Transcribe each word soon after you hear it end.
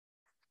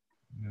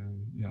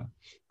Yeah.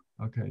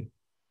 Okay.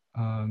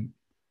 Um,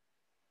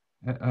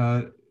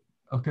 uh,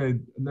 okay.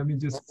 Let me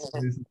just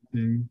say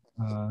something.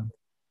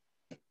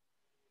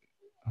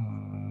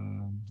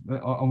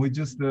 We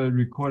just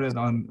record it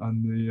on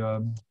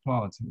the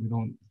plot. We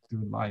don't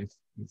do live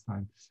this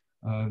time.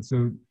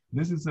 So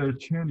this is a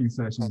training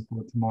session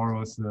for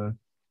tomorrow's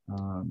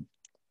um,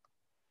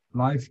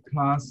 live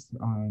class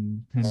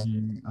on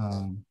painting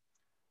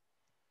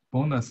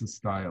bonus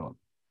style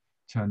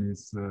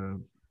Chinese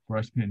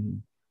brush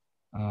painting,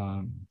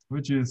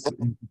 which is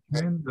in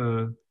between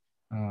the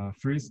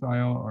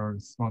freestyle or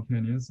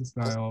spontaneous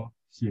style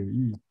写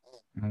意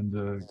and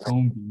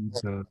gongbi,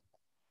 the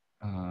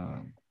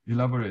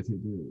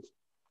elaborated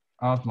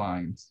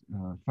outlines,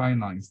 fine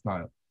line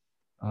style.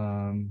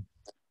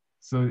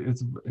 So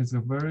it's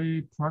a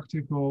very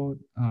practical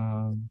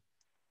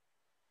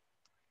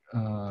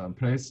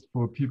place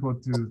for people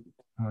to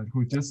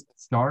who just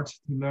start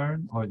to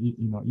learn, or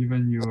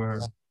even you're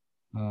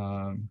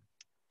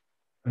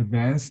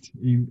advanced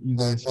in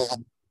either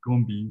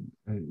gongbi.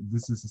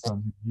 This is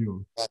something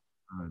new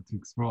to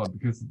explore,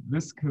 because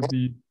this could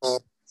be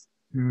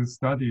to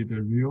study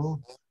the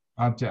real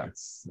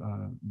objects,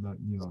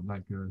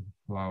 like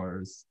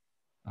flowers.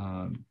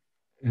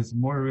 It's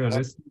more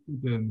realistic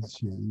than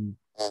写意,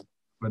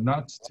 but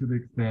not to the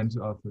extent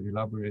of the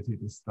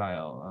elaborated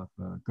style of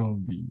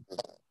gongbi.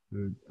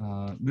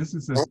 This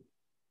is the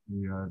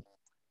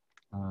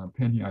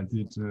painting I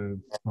did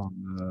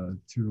from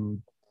two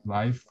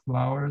live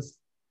flowers,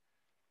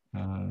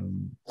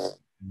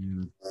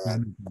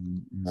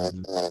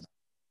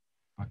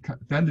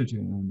 Dendrogen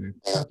and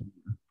Catherine,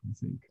 I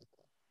think.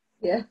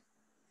 Yeah.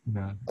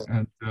 Yeah,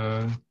 and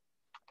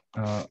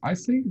I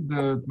think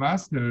the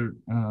master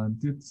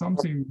did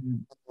something.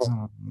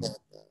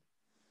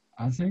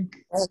 I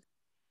think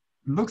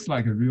looks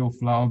like a real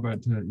flower,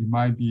 but it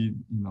might be,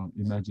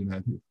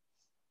 imaginative.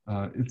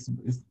 It's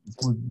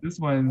for this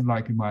one,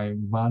 like my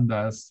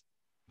Vanda's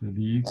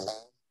leaf.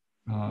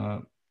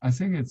 I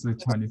think it's a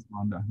Chinese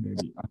Vanda,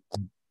 maybe. I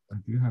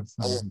do have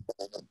some,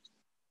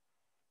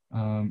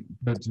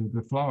 but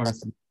the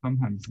flowers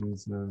sometimes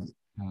is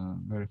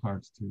very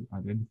hard to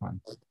identify.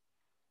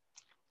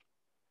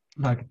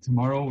 Like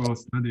tomorrow, we'll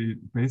study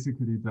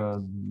basically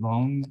the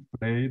long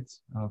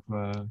blades of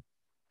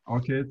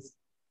orchids.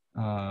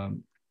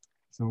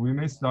 So we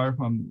may start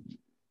from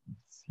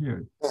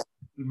here.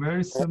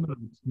 Very similar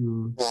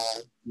to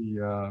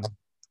the,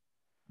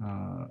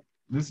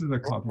 this is a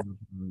copy of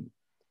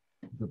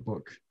the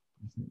book.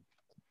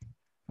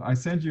 I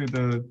sent you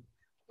the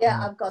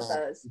Yeah, I've got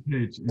those.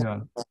 page. Yeah,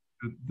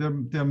 there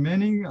are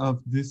many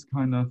of this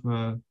kind of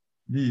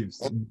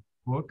leaves in the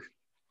book.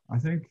 I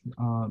think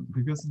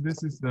because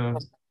this is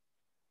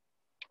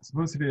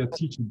supposed to be a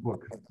teaching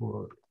book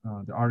for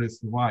the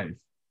artist's wife.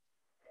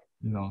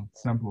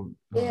 Sample.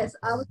 Yes,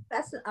 I was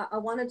fascinated. I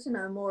wanted to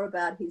know more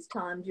about his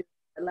time during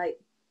the late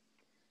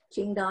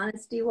Qing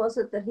dynasty. Was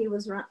it that he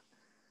was run?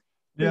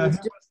 Yeah,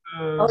 that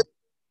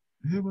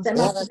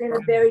must have been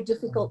a very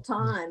difficult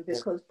time,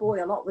 because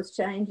boy, a lot was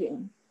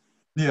changing.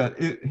 Yeah,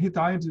 he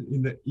died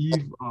in the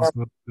eve of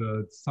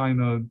the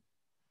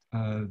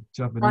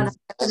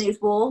Sino-Japanese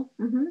War.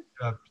 Mm-hmm.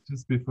 Yeah,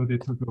 just before they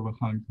took over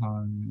Hong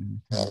Kong.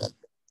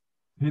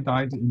 He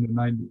died in the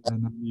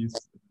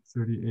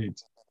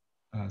 1938.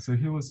 So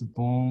he was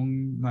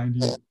born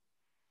maybe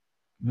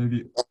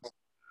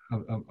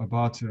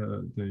about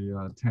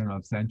the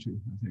 10th century.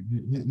 I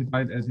think he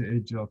died at the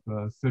age of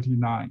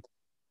 39.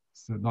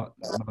 So not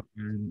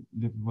very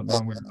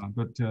long way around,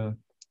 but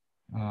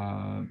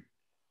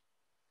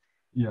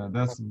yeah,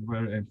 that's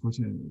very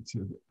unfortunate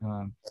too.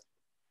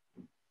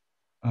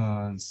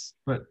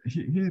 But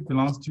he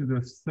belongs to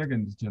the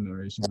second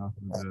generation of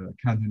the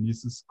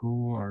Cantonese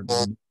school, or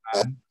the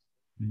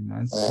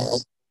Lingnan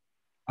school.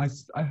 I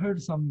heard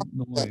some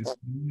noise.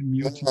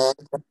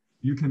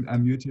 You can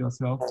unmute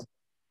yourself.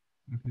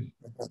 Okay.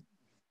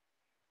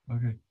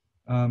 Okay.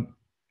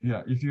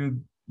 Yeah, if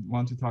you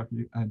want to talk,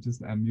 you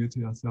just unmute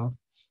yourself.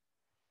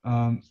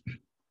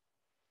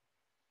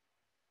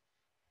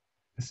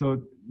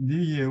 So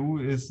Li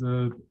Yewu is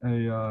a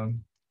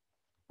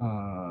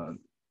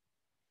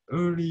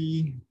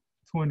early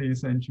 20th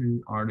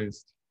century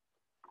artist.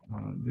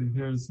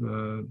 Here's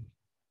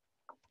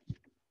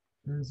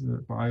a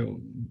bio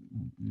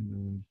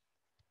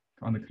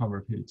on the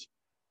cover page.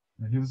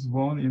 He was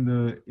born in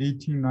the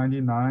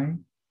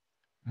 1899,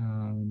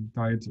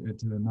 died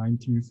at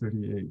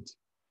 1938.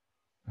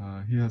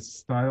 He has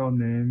style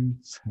name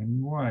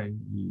Chen Wai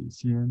Yi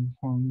Xian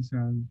Huang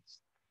Xian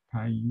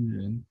Pan Yi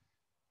Ren.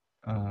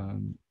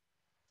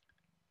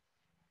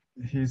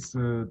 His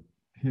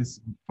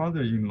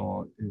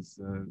father-in-law is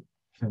a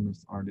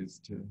famous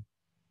artist,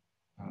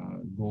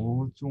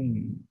 Luo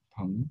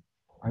Zhongpeng.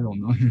 I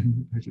don't know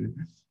him actually.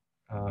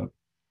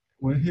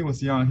 When he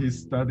was young, he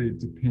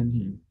studied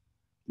painting,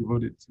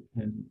 devoted to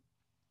painting.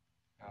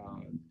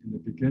 In the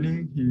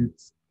beginning, he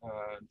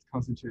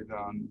concentrated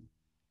on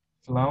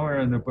flower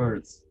and the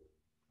birds.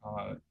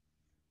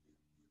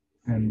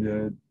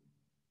 And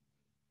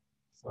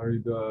sorry,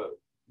 the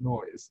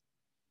noise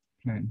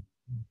playing.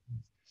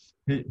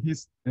 He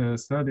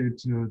studied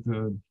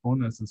the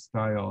bonus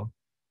style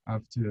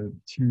after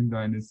Qing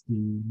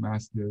Dynasty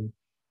master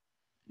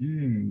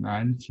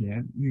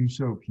Yu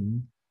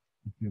Shouping,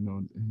 if you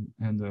know,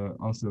 and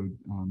also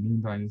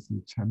Ming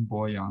Dynasty Chen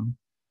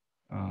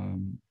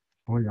um,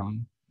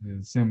 Baiyang,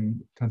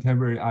 same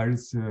contemporary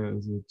artists,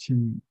 the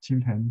Qing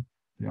Pen,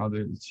 the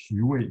other is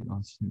Yu Wei,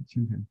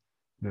 Qing Pen,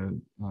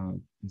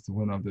 is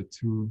one of the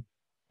two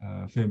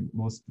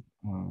most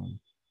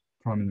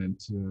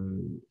prominent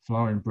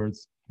flowering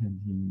birds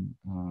painting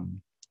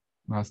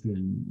master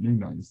in Ming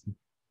Dynasty,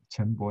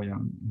 Chen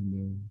Baiyang in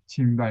the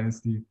Qing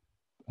Dynasty.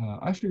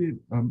 Actually,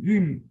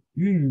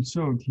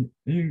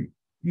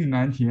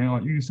 Yunnan Tian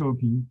or Yu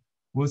Shouping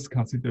was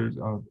considered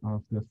of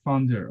the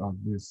founder of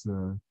this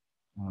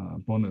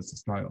bonus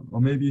style,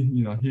 or maybe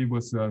he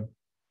was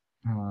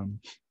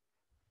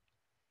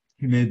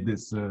he made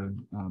this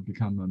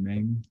become a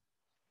main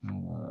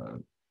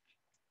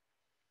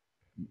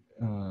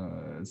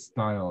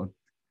style,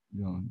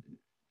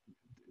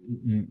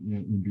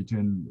 in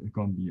between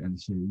Gongbi and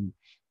Xie Yi.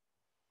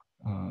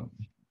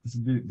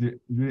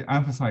 They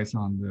emphasize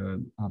on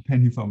the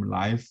painting from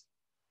life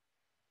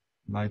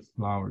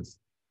flowers.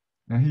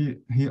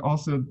 And he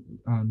also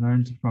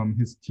learned from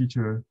his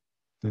teacher,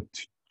 the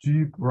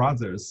Ju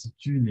brothers,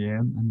 Ju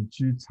Lian and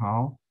Ju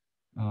Chao.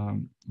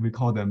 We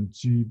call them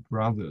Ju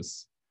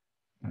brothers,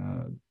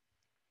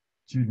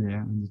 Ju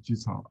Lian and Ju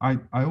Chao.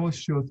 I will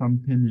show some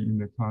painting in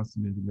the class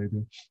maybe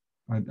later.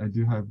 I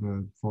do have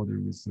a folder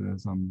with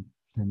some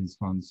paintings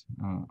found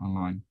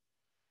online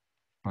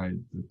by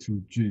the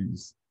two Ju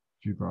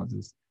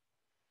brothers.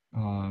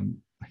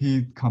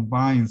 He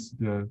combines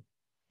the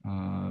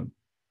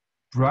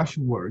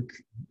brushwork.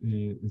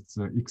 It's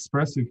an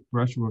expressive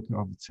brushwork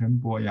of Chen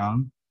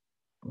Baiyang,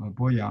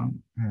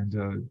 and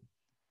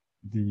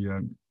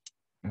the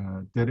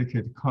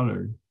delicate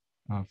color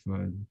of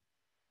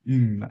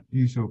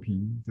Yu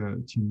Shouping,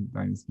 the Qing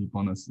Dynasty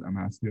bonus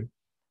master,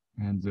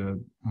 and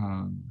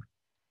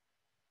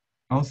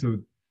also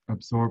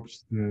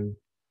absorbs the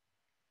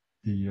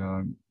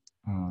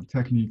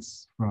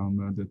techniques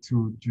from the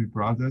two Ju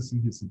brothers,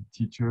 his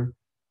teacher,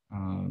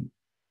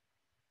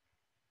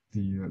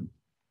 the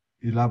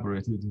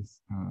elaborated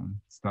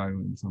style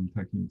and some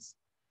techniques.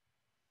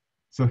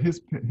 So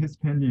his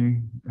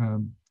painting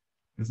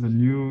is a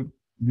new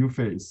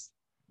face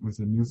with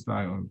a new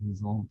style of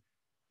his own.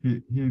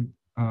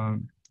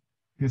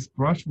 His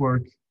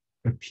brushwork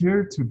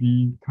appeared to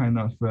be kind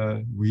of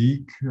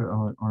weak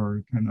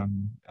or kind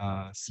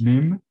of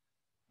slim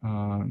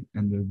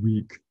and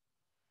weak.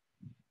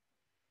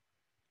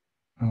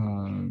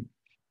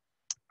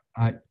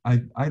 I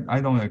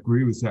don't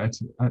agree with that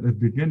at the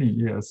beginning,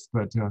 yes,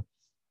 but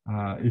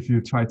if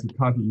you try to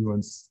cut it,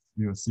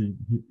 you'll see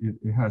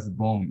it has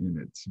bone in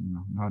it,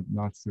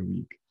 not so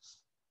weak.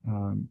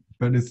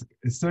 But it's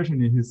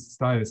certainly his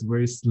style is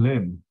very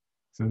slim,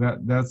 so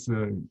that's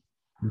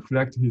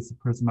reflect his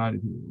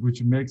personality,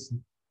 which makes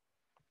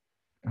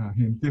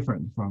him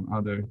different from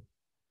other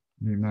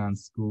Lingnan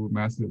school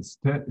masters,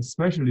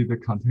 especially the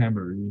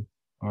contemporary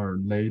or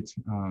late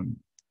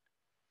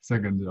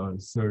second or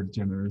third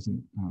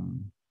generation,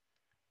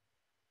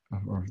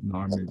 or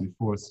now maybe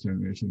fourth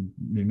generation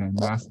Lingnan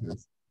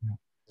masters. Yeah.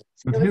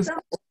 So there was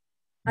something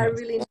I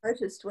really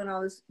noticed when I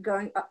was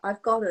going.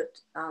 I've got it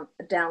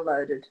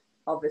downloaded,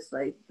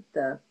 obviously,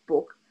 the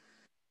book.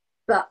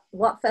 But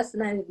what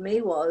fascinated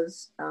me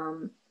was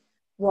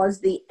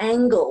the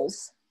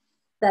angles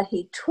that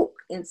he took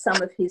in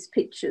some of his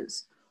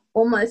pictures,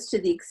 almost to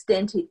the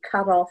extent he'd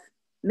cut off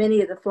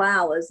many of the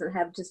flowers and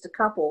have just a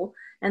couple,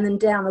 and then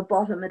down the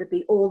bottom it'd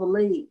be all the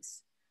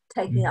leaves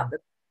taking up the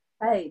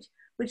page,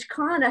 which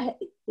kind of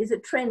is a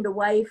trend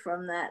away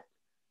from that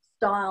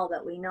style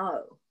that we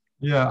know.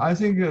 Yeah, I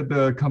think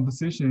the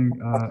composition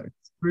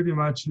is pretty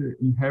much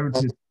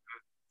inherited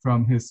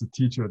from his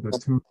teacher, the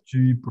two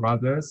Ju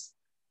brothers.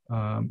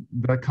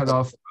 The cut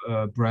off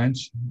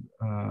branch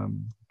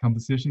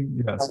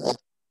composition, yes.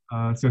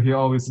 So he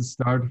always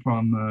start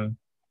from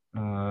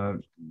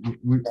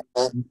we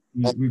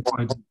call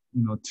it,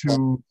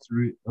 2,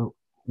 3,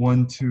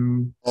 1,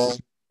 2,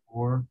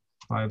 4,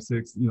 5,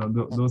 6.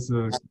 Those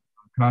are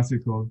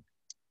classical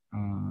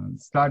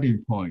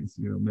starting points.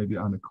 Maybe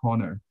on the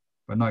corner,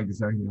 but not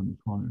exactly on the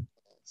corner.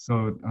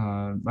 So,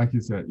 like you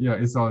said, yeah,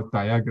 it's all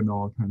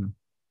diagonal kind of.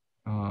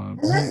 And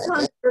that's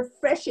kind of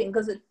refreshing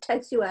because it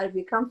takes you out of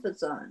your comfort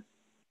zone.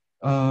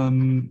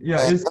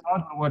 Yeah, it's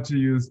not what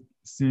you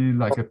see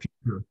like a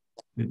picture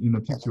in a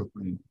picture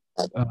frame.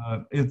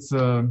 It's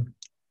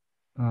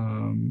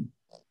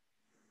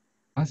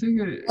I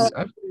think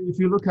actually, if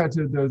you look at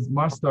the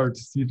mustard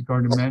seed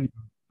garden menu,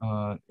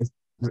 I've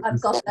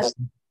got that.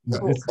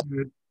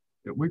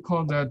 Yeah, we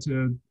call that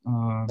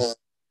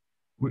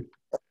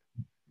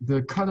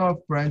the cutoff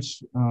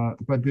branch,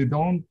 but they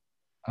don't.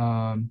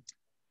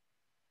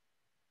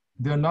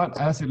 They're not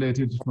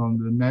isolated from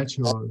the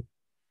natural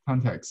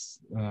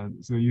context,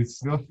 so you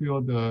still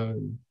feel the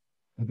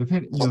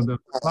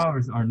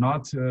flowers are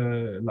not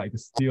like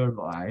still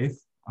alive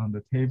on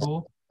the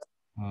table.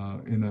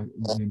 in a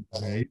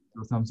way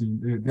or something.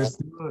 They're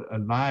still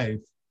alive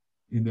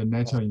in the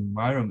natural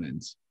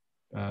environment.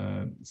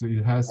 So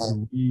it has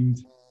the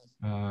wind,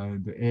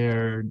 the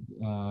air,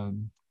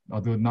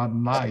 although not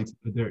light,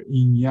 but they're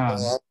yin yang,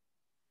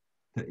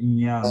 the yin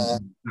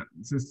yang.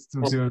 So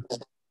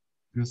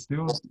they're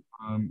still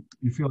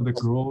you feel the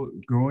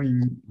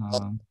growing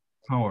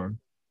power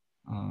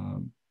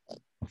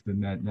of the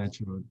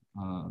natural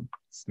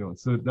still.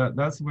 So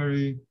that's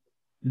very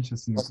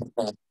interesting.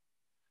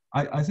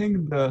 I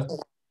think the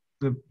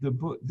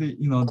book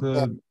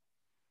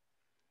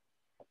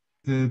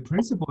the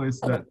principle is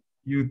that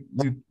you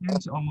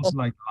can't almost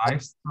like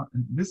lifestyle.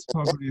 This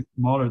probably is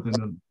smaller than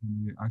the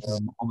actual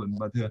almond,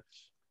 but the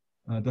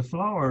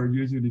flower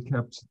usually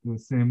kept the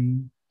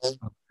same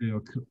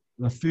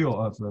the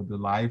feel of the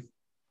live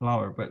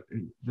flower, but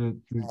the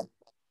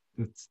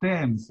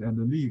stems and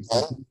the leaves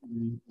are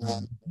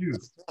usually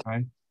used,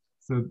 right?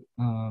 So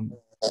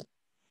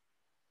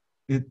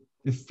it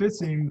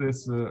fits in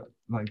this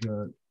like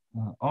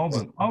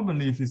almond. Almond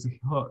leaf is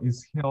held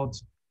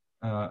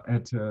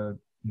at a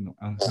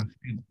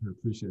hand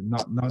appreciate,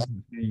 not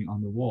hanging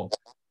on the wall.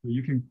 So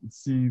you can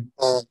see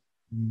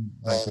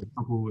like a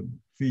couple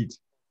feet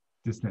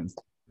distance.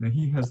 And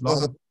he has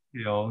lots of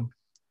tail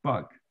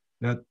bug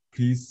that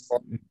please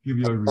give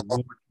you a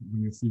reward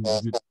when you see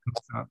it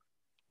close up.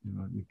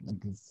 You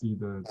can see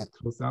the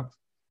close up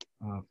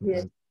for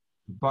Yes.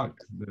 the bug,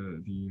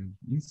 the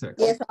insect.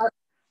 Yes,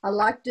 I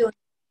like doing.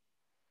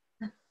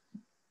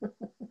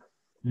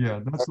 Yeah,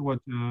 that's what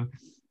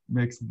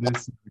makes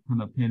this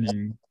kind of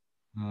painting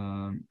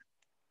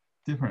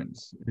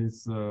different.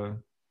 It's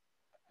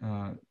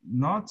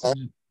not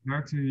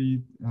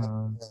directly,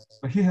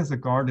 but he has a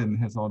garden,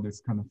 has all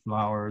these kind of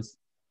flowers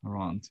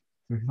around.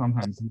 So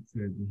sometimes he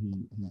said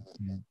he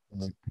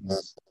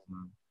paints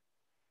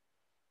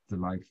the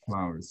like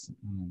flowers,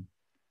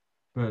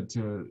 but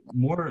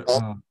more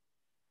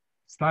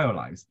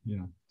stylized.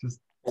 Yeah, just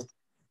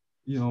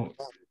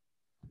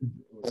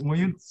when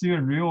you see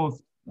a real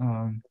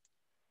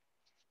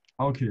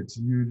orchid,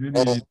 you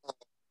really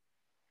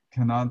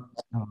cannot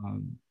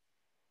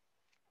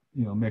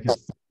make it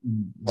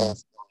in a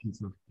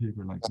piece of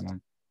paper like that.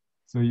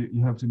 So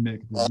you have to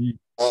make the leaf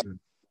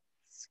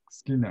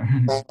skinner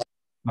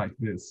like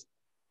this.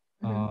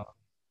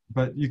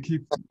 But you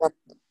keep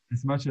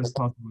as much as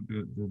possible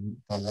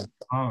the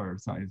flower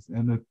size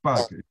and the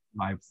bug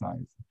life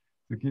size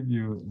to give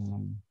you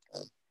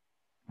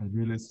a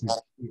realistic.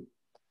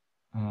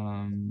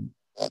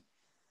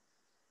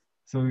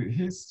 So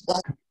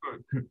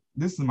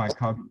this is my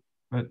copy,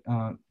 but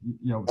the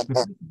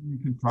first thing you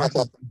can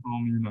practice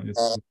from is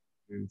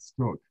the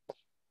stroke.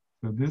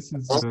 So this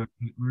is the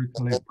very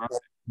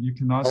calligraphic. You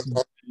cannot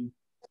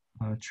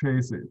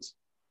trace it.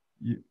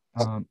 You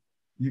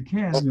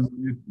can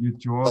you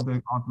draw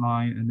the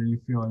outline and then you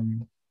feel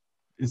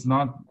it's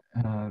not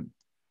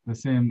the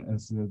same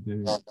as the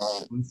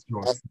one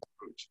stroke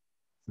approach.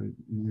 So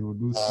you will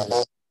lose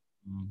the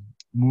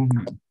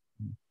movement.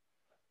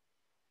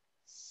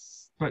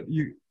 But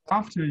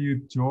after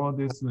you draw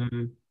this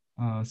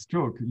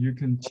stroke, you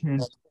can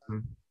change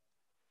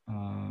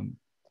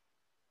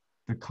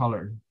the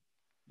color.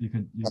 You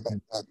can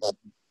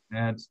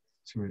add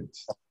to it,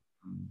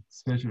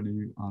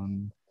 especially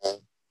on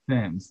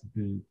stems,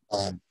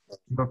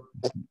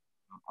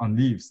 on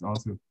leaves.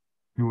 Also,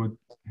 he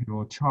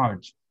will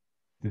charge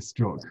the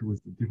stroke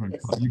with a different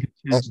color. You can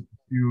change the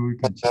hue. You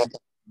can change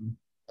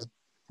the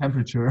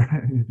temperature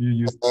if you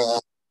use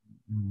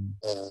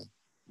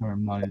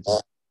terminology.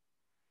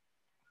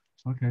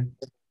 Okay.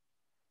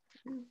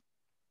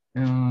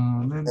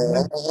 Then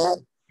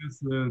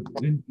just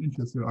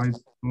interest. I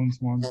don't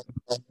want to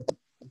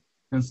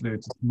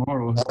translate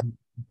tomorrow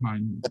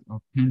kind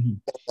of painting.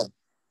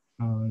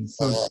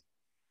 So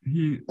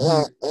he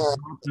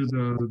after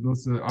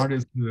those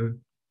artists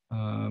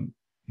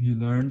he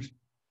learned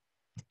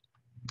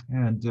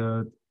and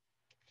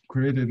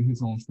created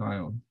his own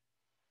style.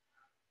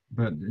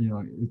 But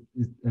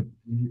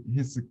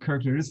his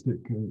characteristic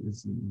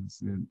is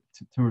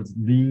towards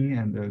lean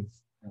and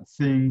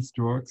thin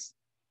strokes.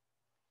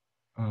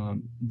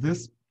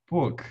 This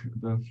book,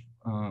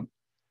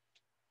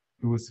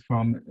 it was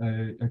from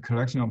a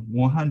collection of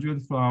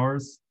 100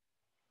 flowers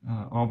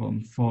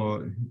album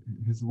for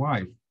his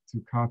wife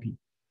to copy.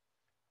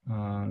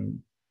 A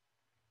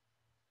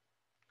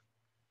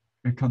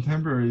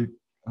contemporary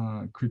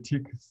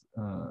critique,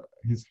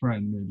 his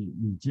friend maybe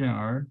Li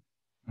Jian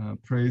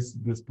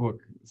praised this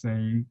book,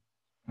 saying,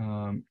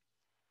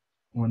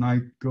 when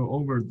I go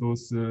over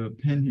those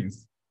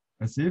paintings,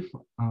 as if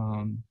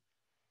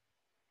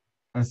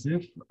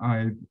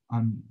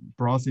I'm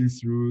browsing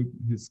through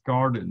his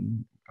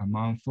garden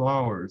among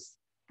flowers,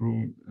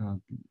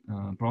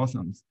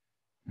 blossoms,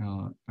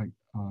 I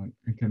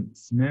can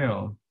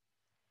smell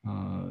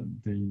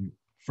the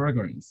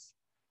fragrance,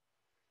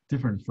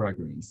 different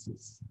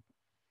fragrances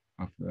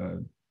of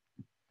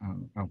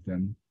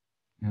them,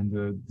 and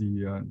the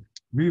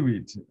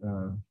vivid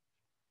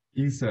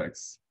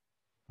insects,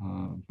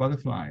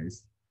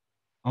 butterflies,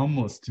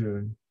 almost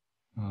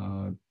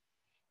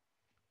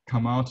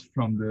come out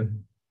from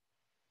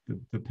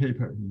the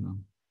paper, you know,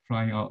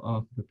 flying out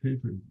of the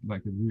paper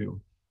like a wheel.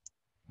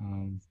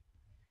 And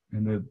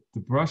the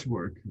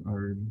brushwork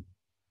are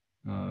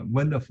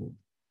wonderful.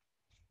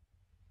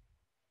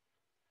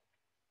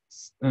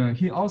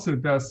 He also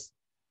does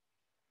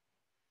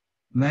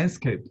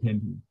landscape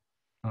painting.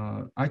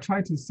 I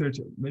tried to search,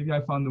 maybe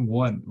I found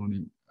one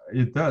only.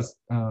 It does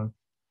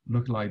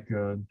look like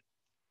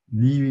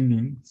Li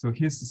Yewu. So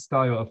his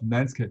style of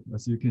landscape,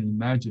 as you can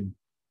imagine,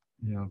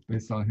 you know,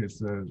 based on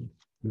his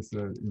this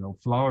you know,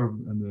 flower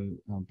and the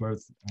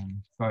birds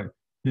style.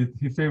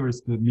 He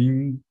favors the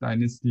Ming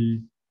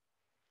Dynasty.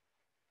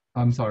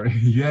 I'm sorry,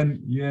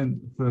 Yuan,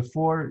 the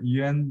four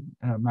Yuan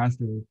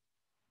master,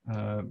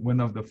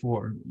 one of the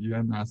four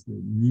Yuan master,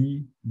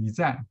 Li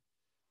Zan.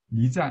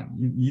 Li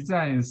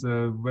Zan is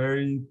a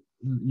very,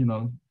 you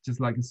know, just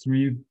like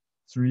three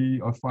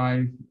or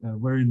five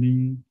very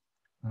lean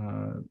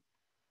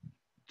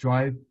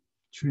dry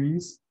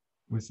trees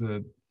with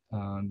a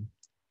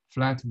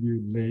flat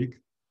view lake,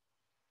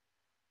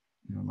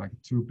 you know, like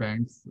two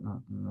banks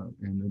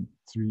and then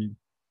three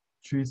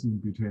trees in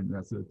between.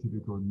 That's a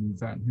typical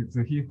Nizan.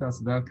 So he does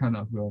that kind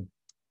of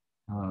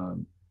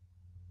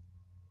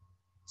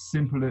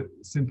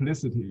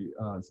simplicity,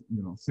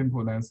 you know,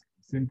 simple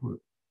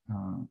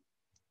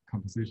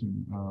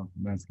composition of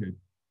landscape,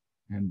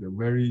 and the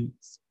very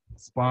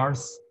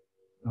sparse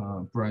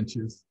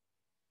branches.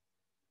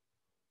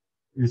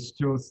 It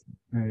shows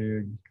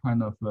a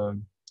kind of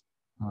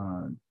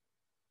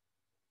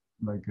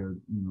like a,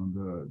 you know,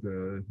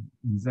 the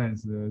design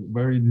is a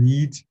very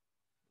neat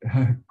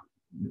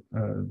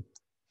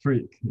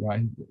freak,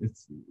 right?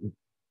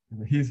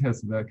 He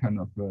has that kind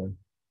of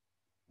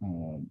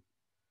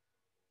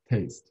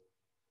taste.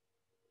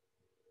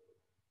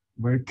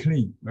 Very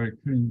clean,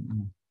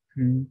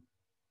 clean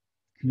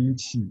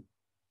chi.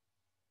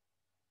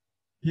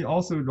 He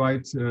also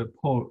writes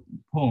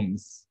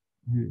poems.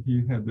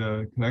 He had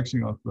a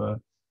collection of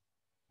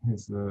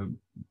his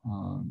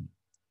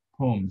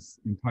poems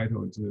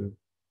entitled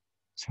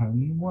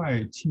Chen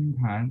Wai Qing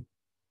Tan,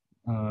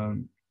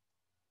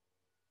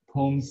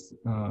 poems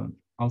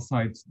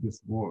outside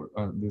this world,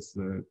 this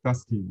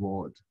dusty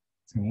world.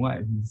 Chen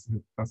Wai is a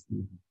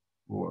dusty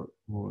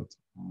world.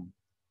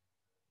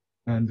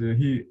 And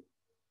he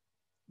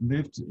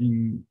lived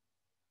in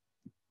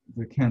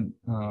the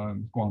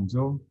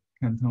Guangzhou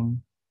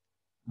canton.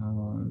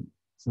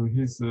 So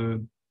he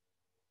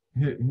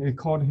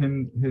called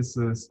his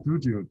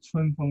studio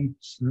春风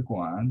池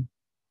馆,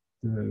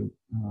 the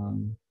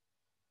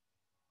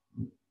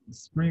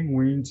Spring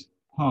Wind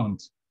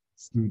Pond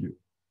Studio.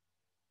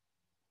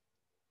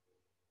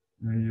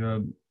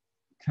 The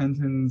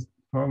Canton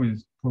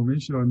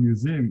Provincial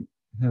Museum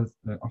has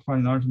a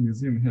fine art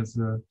museum has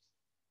a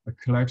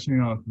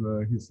collection of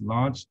his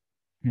large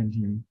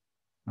painting,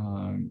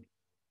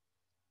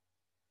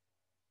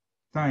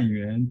 淡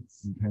园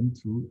紫藤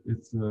图.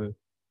 It's a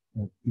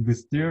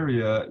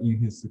wisteria in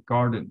his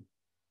garden.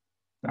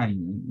 淡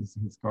园 is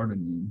his garden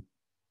name.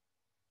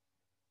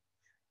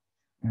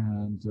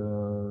 And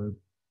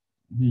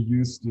he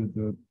used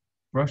the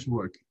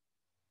brushwork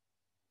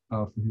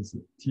of his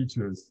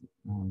teachers,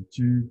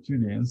 Ju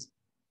Lian's,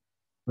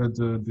 but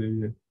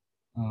the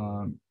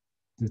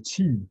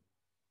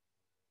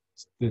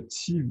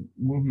qi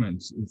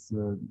movement is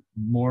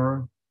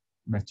more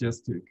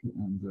majestic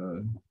and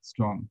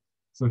strong.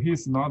 So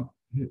he's not,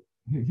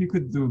 he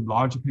could do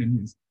large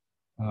paintings.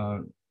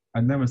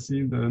 I've never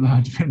seen the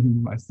large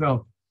painting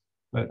myself,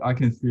 but I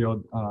can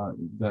feel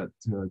that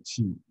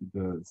qi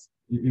does,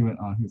 even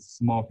on his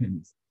small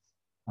paintings.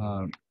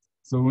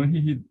 So when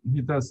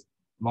he does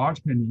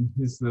large painting,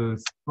 his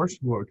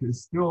brushwork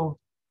is still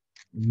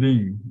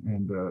lean,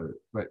 and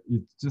but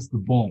it's just the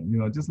bone, you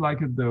know, just like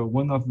the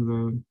one of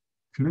the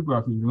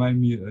calligraphy remind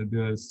me of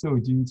the Shou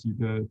Jingji,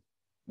 the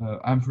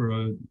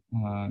Emperor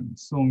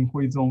Song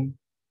Huizong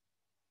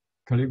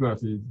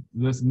calligraphy.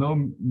 There's no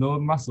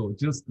muscle,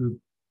 just the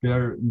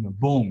bare, you know,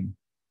 bone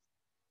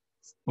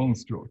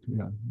stroke.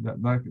 Yeah,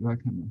 that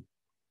kind of.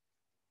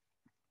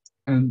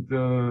 And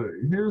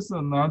here's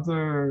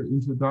another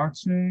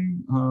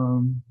introduction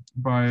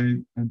by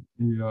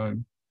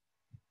the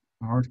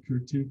art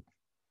critic.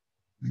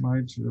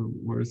 Might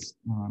was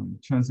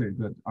translate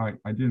that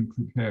I didn't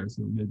prepare,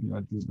 so maybe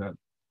I'll do that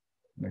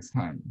next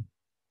time.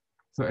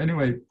 So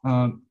anyway,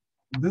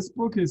 this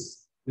book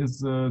is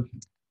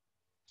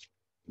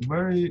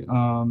very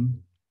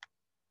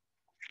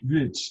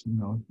rich, you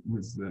know,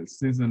 with the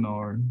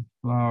seasonal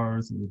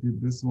flowers. We did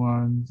this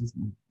one, just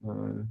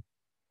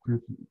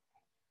quick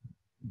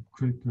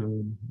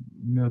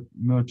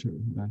nurture.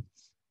 Right?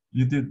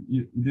 You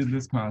did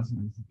this class.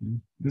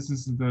 This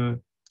is the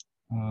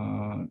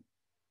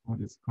what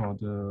is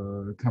called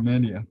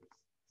camellia.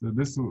 So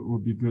this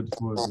would be good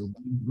for the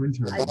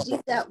winter. I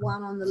did that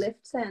one on the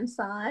left-hand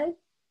side.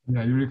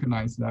 Yeah, you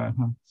recognize that,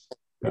 huh?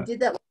 I did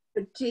that one,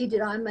 but gee,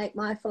 did I make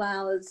my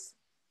flowers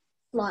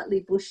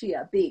slightly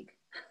bushier, big?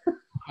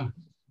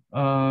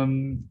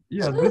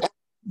 Yeah, this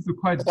is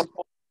quite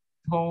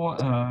tall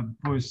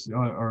bush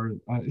or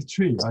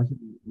tree.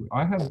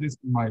 I have this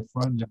in my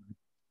front yard,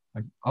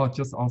 like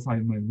just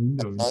outside my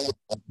window.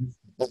 This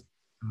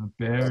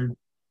bare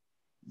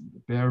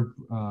bare.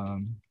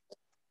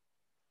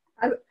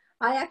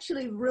 I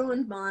actually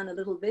ruined mine a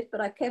little bit,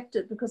 but I kept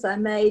it because I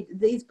made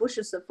these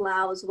bushes of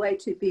flowers way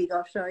too big.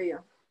 I'll show you.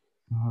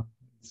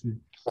 Let's see.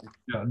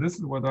 Yeah, this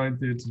is what I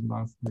did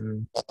last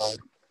year.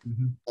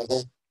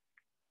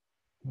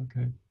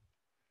 Okay.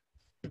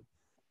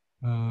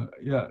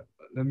 Yeah,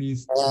 let me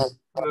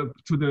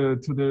to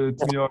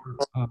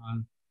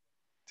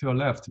your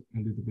left a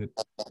little bit.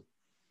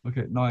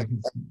 Okay, now I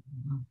can see.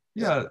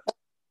 Yeah.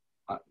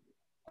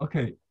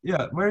 Okay.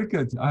 Yeah, very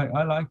good.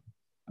 I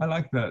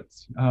like that.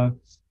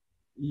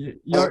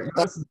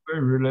 Yours is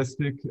very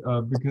realistic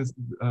because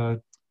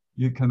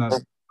you cannot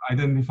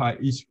identify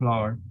each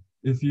flower.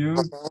 If you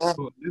do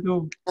a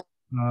little,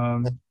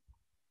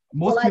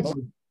 most people,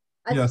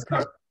 yes,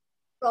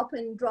 drop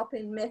in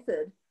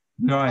method.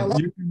 Right.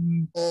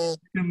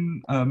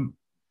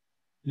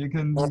 You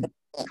can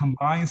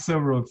combine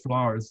several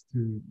flowers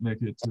to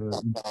make it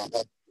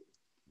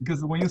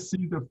because when you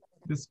see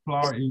this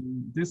flower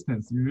in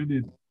distance, you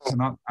really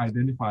cannot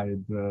identify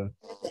the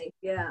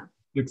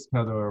 6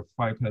 petal or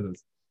 5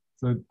 petals.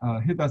 So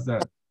he does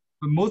that.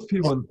 But most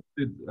people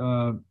did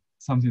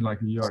something like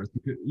yours.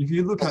 Because if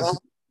you look at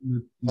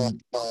the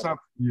top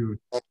view,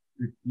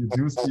 you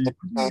do see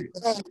it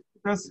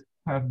does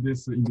have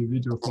this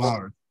individual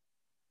flowers.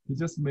 He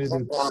just made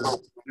it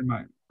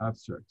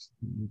semi-abstract.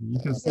 You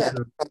can see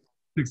the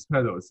 6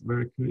 petals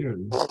very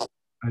clearly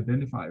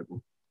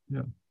identifiable.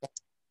 Yeah,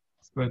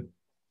 but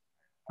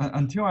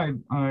until I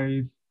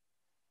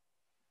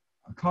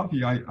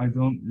copy, I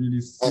don't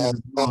really see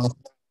the nuance,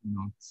 you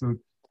know. So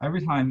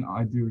every time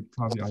I do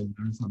copy, I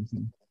learn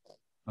something.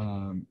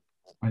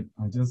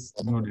 I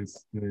just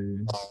notice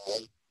the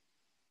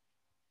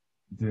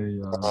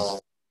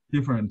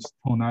different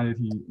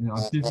tonality,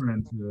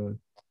 different.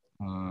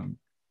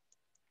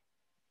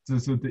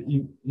 So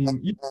in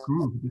each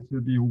group, there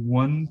should be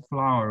one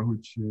flower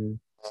which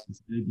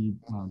is maybe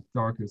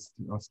darkest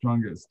or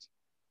strongest.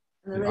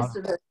 And the rest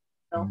of it,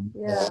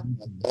 yeah.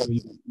 So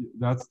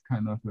that's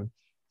kind of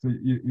so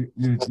you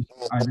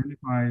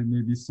identify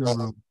maybe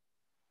several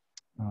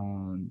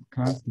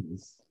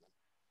clusters,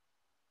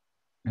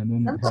 and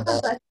then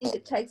sometimes I think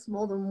it takes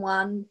more than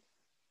one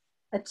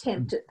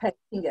attempt at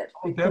painting it.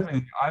 Oh,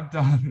 definitely, I've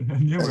done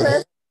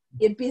numerous.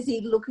 You're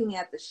busy looking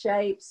at the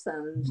shapes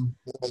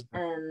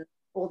and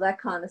all that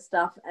kind of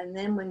stuff, and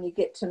then when you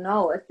get to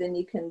know it, then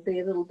you can be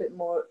a little bit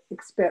more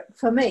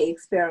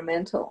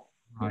experimental.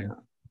 Right. You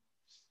know?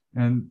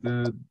 And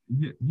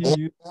he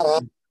used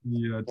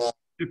the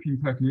chipping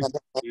technique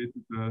with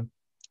the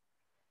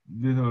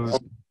little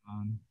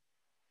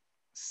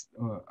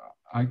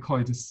I call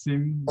it a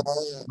seam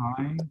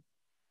line,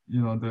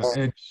 you know, the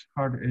edge,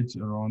 hard edge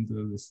around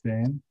the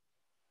stem.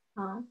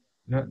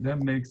 That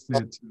makes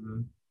it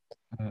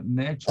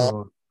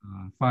natural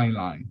fine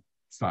line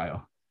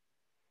style.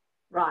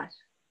 Right.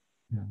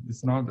 Yeah,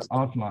 it's not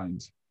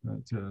outlined,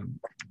 but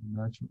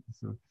natural.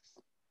 So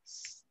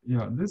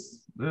yeah,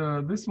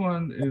 this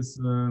one is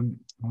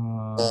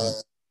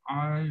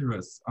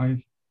iris.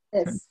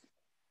 Yes.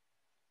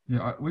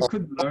 Yeah, we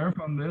could learn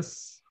from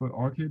this for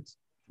orchid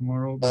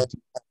tomorrow, but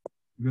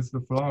because the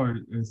flower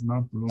is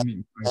not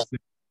blooming, I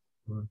think,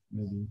 or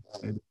maybe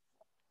later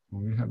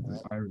when we have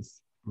the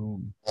iris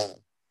bloom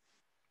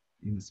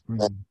in the spring.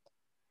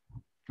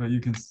 But you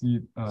can see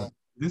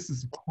this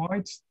is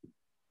quite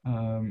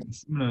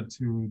similar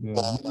to the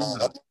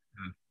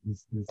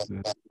this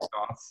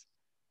dots.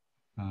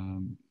 I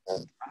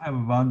have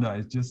a Vanda.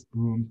 It just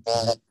bloomed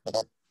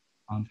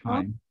on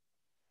time.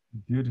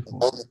 Beautiful.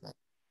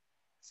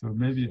 So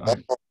maybe I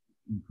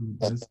include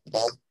this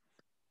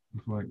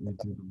before we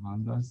do the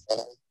Vandas.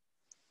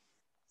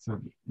 So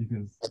you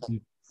can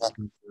see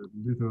the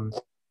little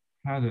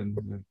pattern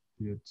that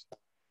it's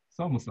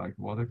almost like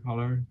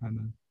watercolor kind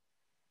of.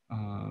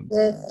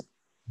 Yes.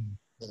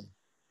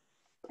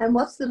 And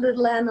what's the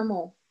little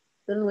animal,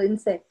 the little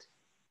insect?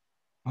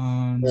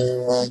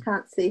 I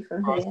can't see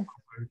from here.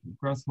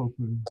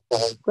 Grasshopper.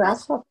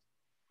 Grasshopper.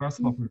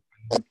 Grasshopper.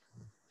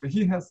 But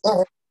he has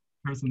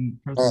personal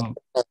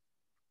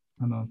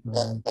kind of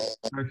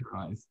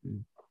characterized.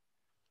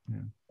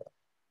 Yeah.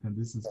 And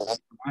this is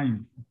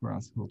flying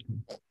grasshopper.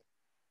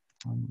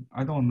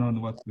 I don't know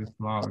what's this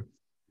flower.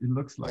 It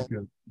looks like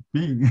a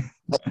bean.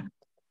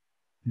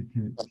 You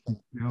can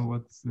tell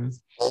what's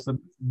this. So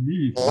this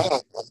leaf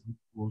is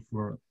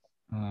for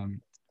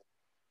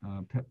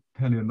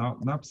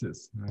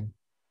Phalaenopsis, right?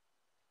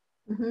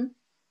 Mm-hmm.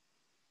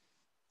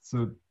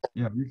 So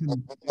yeah, you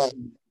can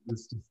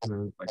this just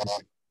like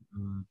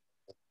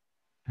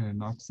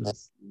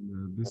Phalaenopsis.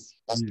 This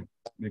leaf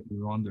make it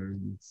rounder.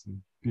 It's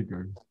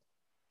bigger.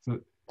 So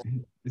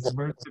it's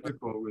very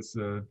typical with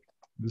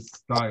this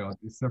style.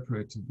 They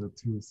separate the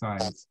two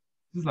sides.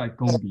 It's like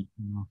gombi,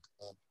 you know.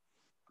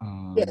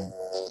 Yes.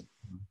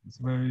 It's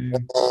very.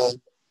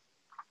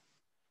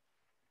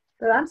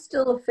 But I'm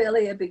still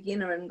fairly a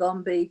beginner in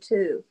gombi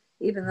too,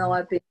 even though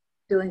I've been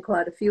doing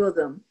quite a few of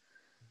them.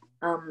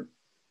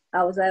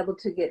 I was able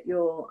to get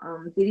your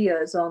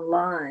videos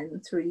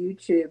online through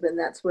YouTube, and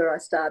that's where I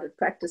started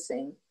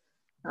practicing.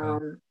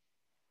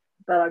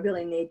 But I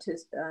really need to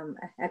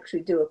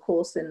actually do a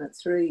course in it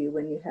through you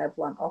when you have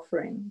one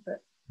offering.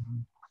 But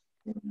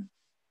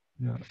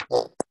yeah.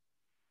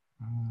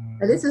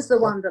 This is the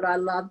one that I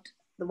loved,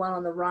 the one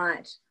on the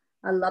right.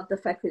 I loved the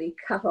fact that he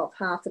cut off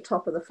half the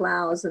top of the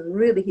flowers, and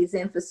really his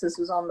emphasis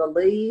was on the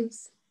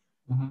leaves.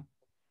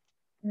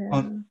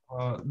 On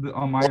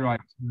my right.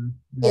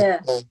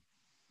 Yeah.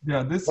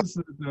 Yeah, this is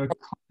the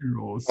cotton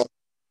rose.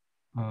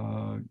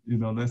 You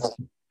know,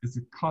 it's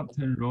a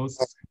cotton rose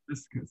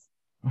hibiscus.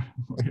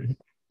 Very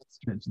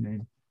strange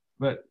name,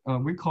 but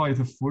we call it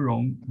a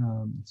furong.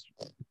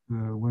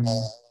 When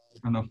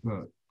kind of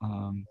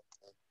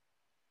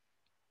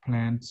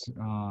plant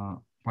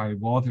by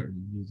water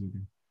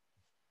usually.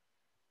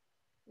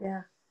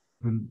 Yeah.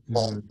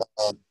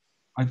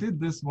 I did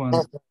this one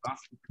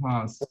last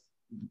class.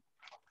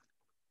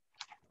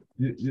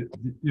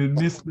 You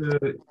missed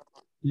the.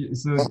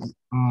 So,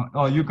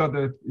 oh, you got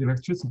the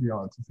electricity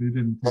out, so you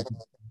didn't take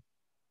it.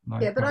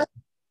 Like, yeah, but I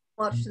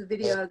watched the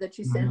video that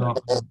you sent me. I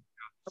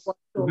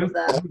watched all of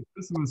that.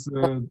 This was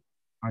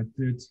I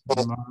did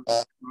the last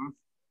class,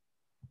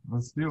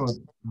 but still a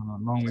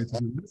long way to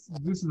do.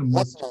 This is the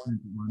most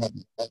challenging one.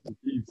 The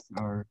leaves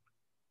are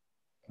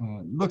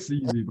looks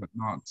easy, but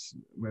not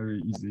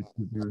very easy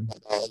to do.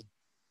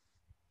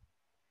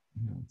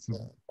 Yeah, so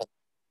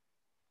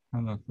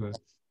kind of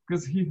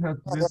because he had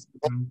this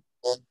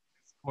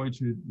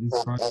poetry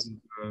describing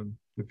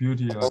the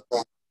beauty of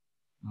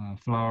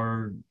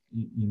flower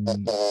in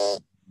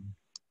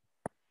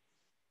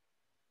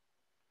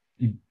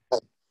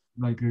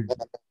like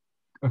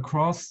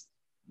across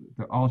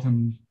the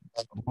autumn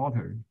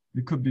water.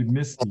 It could be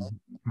misty,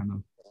 kind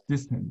of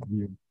distant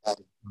view.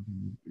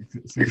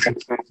 So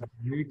it's a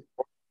big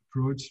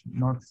approach,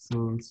 not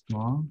so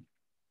strong.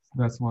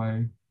 That's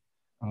why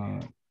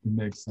it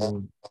makes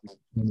so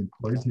many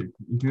poetic.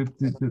 If you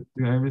do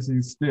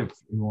everything stiff,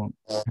 it won't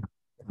have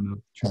kind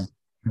of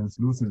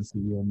translucency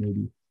or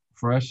maybe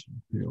fresh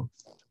feel.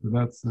 So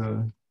that's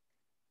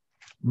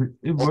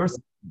it worth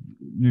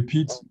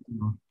repeat, you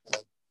know,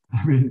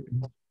 every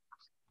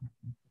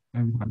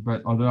time.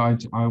 But although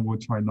I will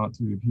try not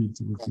to repeat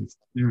with this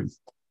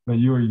series, but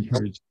you are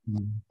encouraged to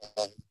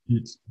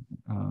repeat.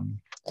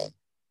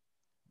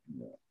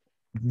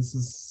 This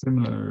is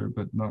similar,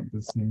 but not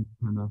the same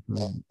kind of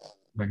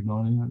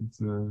magnolia. It's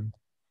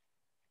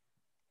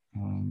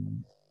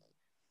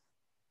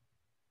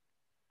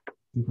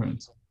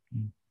different.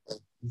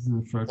 This is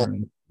a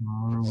fragrant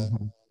flower. We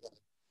have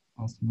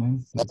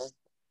osmanthus.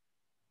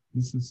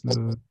 This is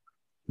the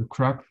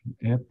crab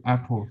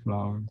apple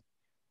flower.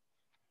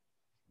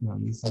 Yeah,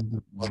 this is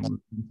the one we're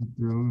going to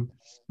do.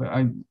 But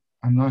I'm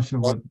not sure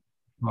what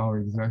flower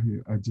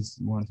exactly. I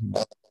just want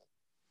to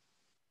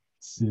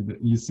see that.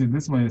 You see,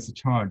 this one is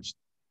charged.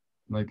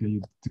 Like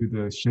you do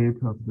the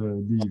shape of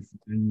the leaf,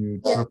 and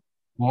you drop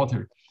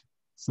water,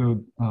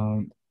 so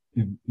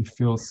it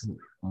feels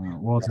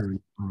watery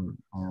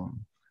or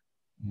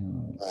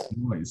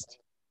moist.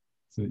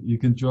 So you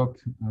can drop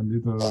a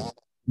little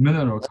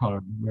mineral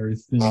color, very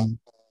thin.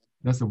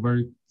 That's a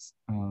very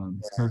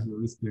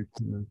characteristic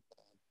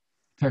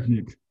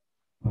technique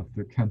of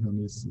the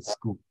Cantonese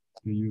school.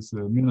 They use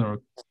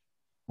mineral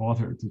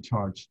water to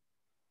charge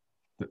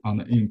on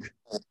the ink,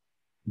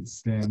 the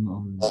stem,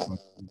 or in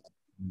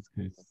this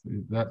case.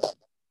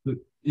 So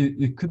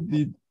it could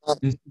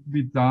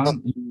be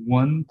done in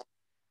one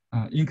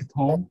ink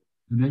tone,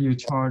 and then you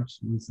charge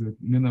with the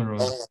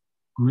mineral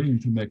green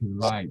to make it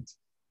light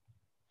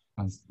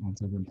on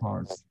certain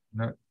parts.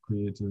 That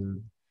creates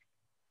the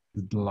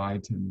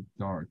light and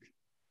dark.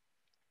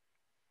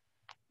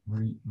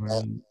 Very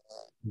good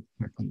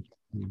technique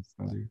to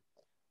study.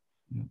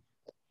 Yeah.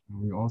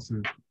 And we also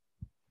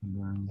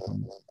learn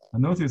from. I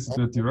noticed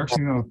the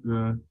direction of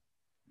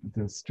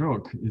the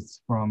stroke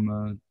is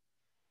from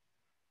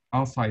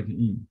outside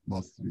in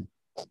mostly.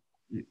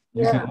 You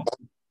can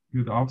also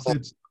do the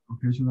opposite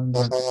occasionally,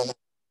 but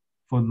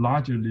for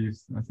larger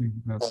leaves, I think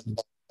that's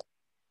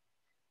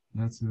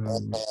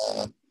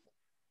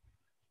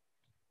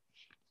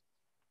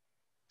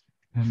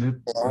and it,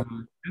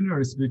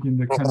 generally speaking,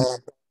 the kind of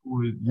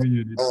would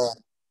usually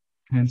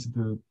paint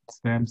the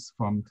stems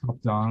from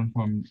top down,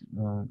 from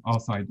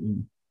outside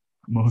in,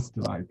 most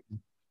likely.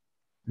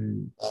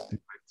 They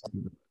like to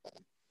do that.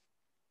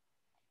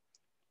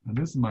 And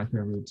this is my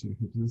favorite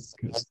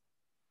hibiscus.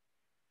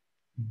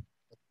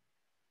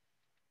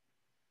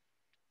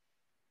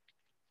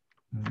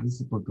 This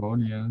is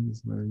begonia.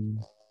 It's very.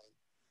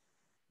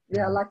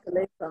 Yeah, I like the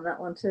leaf on that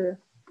one too.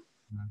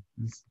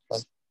 You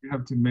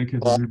have to make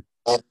it really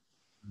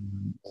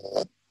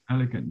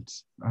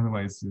elegant,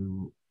 otherwise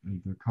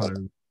the color,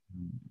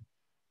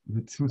 if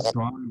it's too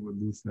strong, it will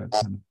lose that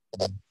kind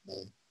of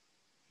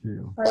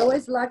feel. I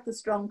always like the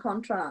strong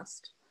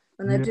contrast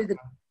when they do the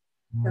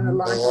and the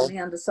light on the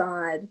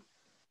underside.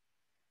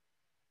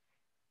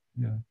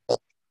 Yeah,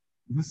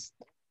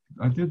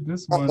 I did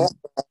this one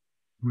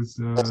with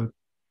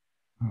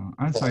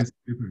unsize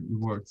paper, it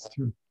works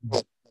too.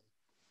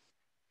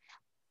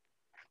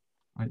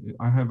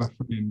 I have a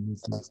frame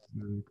with this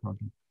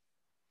copy.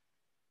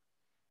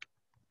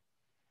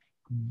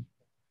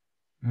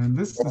 And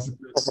this is a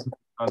good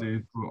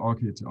study for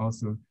orchid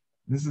also.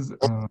 This is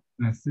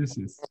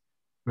narcissus,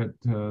 but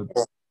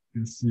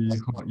you see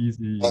how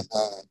easy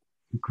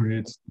to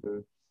create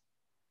the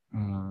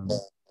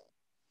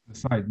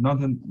side, not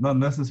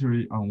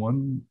necessarily on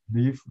one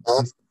leaf,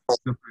 just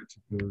separate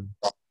the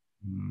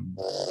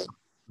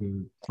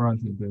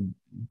front, and then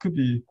it could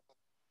be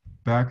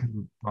back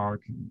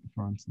dark,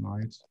 front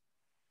light.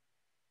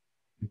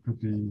 It could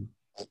be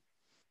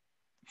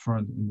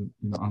front in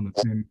the, on the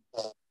same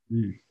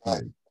leaf.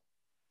 Right?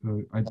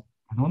 So I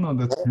don't know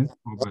the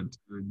principle, but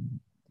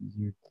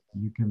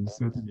you can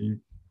certainly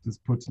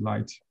just put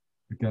light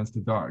against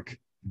the dark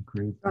and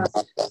create this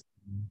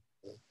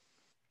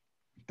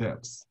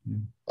depths. Yeah.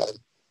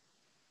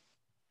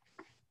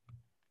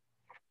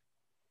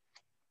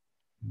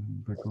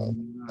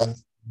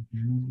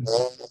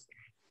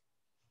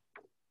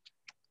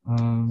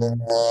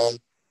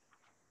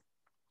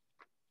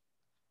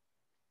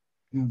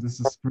 Yeah, this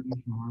is spring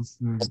flowers,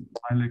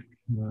 lilac,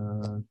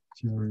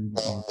 cherry,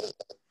 or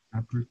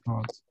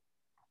apricot.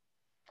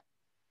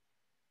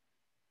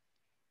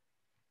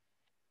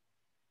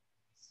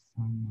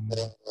 Some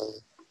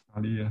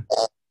dahlia.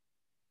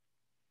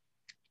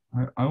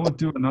 I will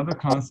do another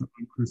class on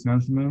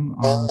chrysanthemum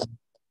on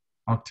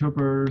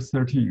October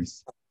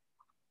 13th.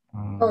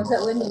 Oh, is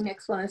that when the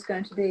next one is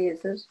going to be,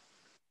 is it?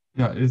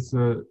 Yeah, it's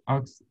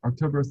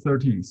October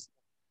 13th.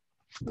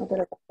 It's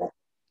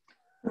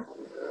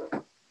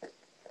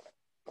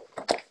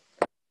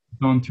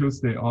on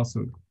Tuesday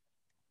also.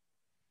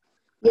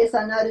 Yes,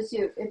 I notice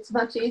it's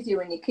much easier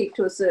when you keep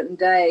to a certain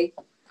day.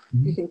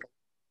 Mm-hmm. You can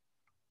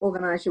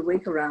organize your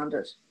week around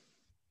it.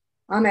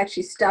 I'm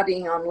actually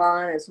studying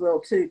online as well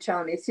too,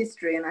 Chinese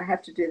history, and I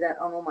have to do that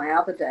on all my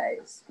other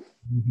days.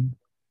 Mm-hmm.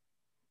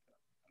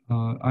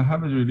 I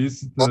haven't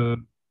released the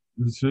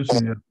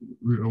registration yet.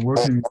 We are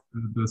working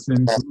with the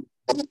same group.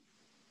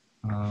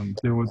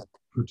 They will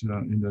put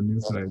in the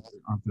newsletter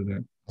after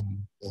that.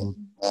 We'll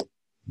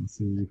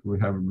see if we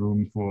have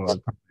room for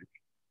public.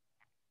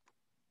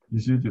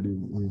 Usually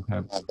we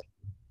have.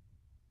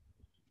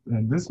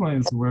 And this one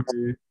is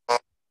very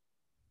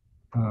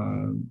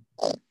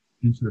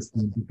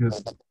interesting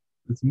because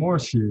it's more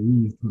写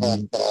意 to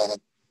me,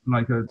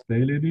 like a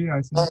daily,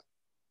 I think.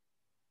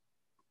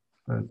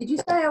 Did you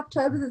say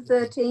October the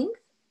 13th?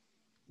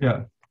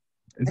 Yeah,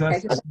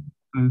 that's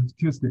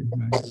Tuesday.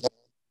 Right?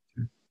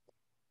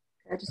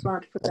 I just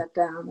wanted to put that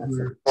down. That's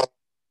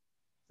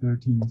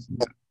 13th,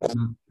 yeah,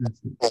 not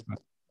Tuesday.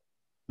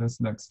 That's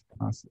next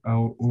class.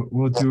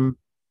 We'll do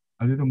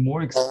a little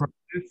more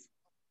expressive.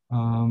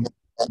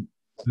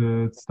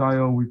 The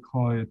style we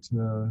call it.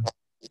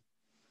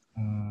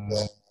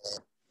 Let's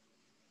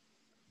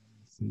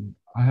see.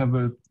 I have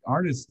an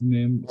artist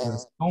named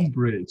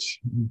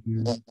Stonebridge.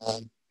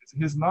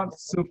 He's not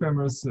so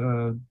famous,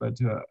 but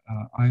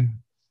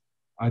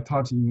I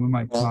taught in one of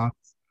my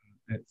class.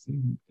 I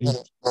think 8.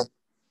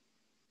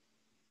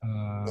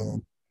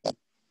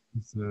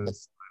 It's a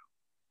style.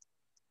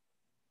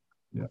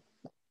 Yeah.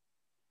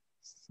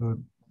 So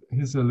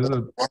he's a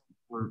little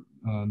more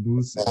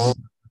loose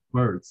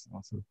words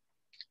also.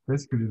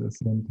 Basically the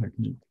same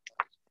technique.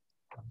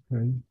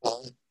 Okay.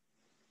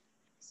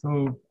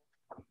 So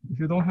if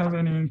you don't have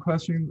any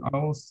questions, I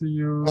will see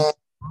you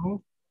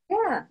tomorrow.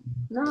 Yeah.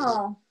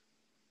 No.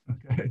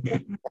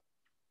 Okay.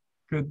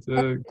 Good.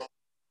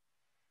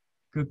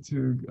 Good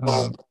to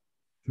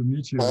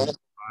meet you.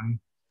 Bye.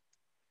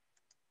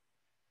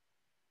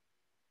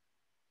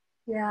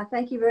 Yeah.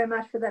 Thank you very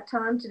much for that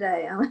time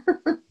today. I'm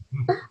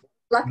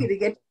lucky to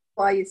get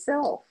by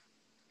yourself.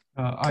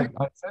 I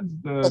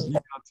sent the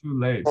email too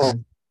late.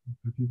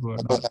 The people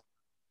are not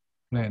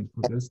planned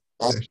for this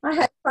session. I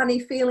had a funny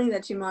feeling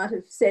that you might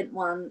have sent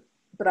one,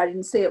 but I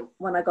didn't see it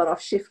when I got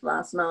off shift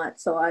last night.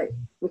 So I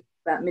was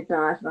about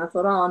midnight and I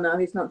thought, oh no,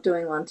 he's not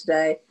doing one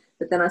today.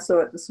 But then I saw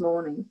it this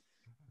morning.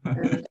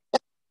 And,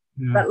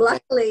 yeah. But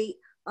luckily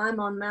I'm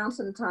on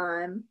mountain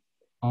time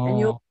and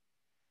you're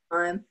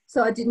time,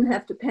 so I didn't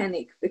have to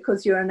panic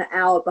because you're an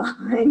hour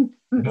behind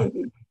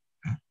me.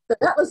 So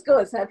that was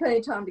good. So I had plenty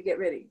of time to get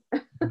ready.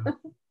 Okay.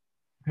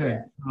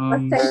 Yeah.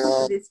 Thank you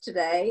for this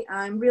today.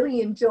 I'm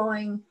really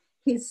enjoying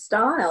his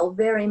style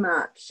very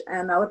much,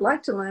 and I would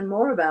like to learn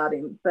more about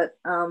him. But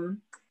I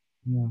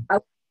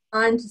was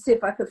trying to see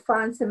if I could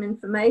find some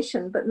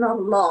information, but not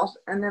a lot.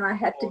 And then I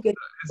had to get.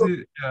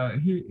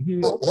 He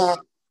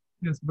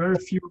has very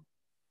few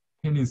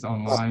paintings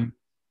online,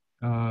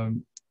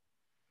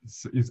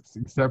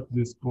 except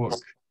this book.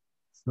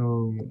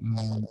 So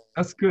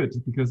that's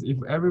good because if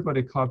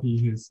everybody copy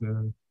his,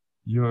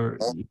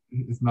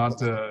 it's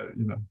not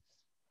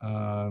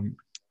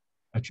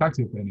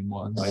attractive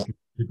anymore. Like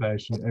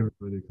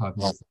everybody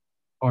copies,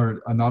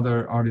 or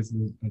another artist,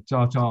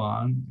 Ju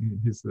Chao,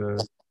 his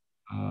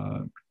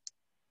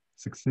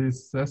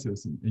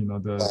successors,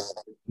 the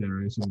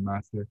generation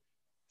master.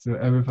 So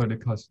everybody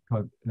called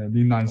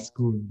Lingnan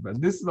school,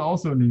 but this is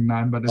also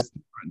Lingnan, but it's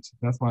different.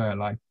 That's why I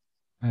like.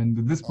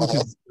 And this book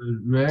is a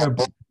rare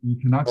book. You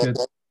cannot get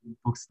in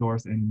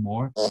bookstores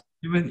anymore.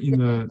 Even in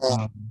the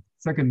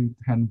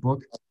second-hand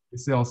book, it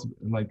sells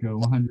like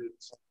 100,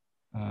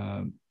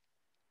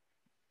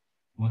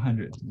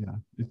 100. Yeah,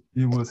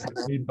 it was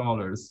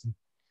 $8.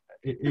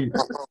 It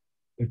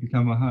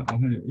become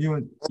 100.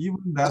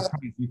 Even that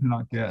price you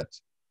cannot get.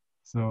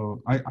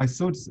 So I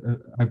sold,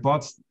 I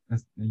bought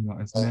as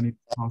as many as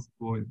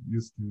possible. I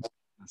used to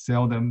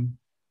sell them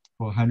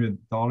for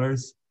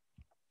 $100.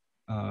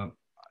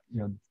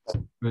 Yeah,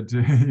 but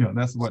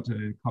that's what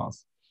it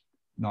costs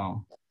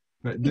now.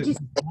 But Did you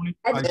only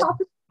add like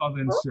copies?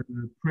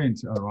 2,000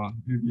 print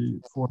around, maybe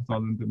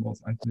 4,000 the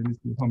most. I think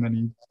how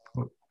many.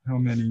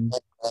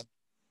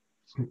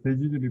 They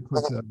usually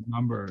put a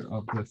number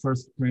of the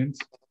first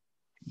print.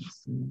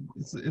 Let's see.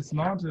 It's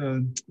not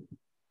a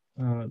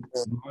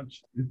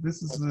large.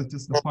 This is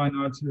just a fine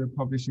art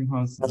publishing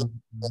house.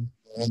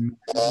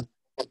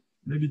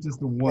 Maybe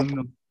just a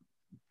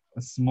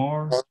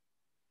small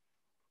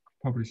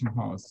publishing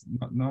house,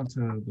 not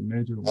the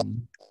major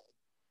one.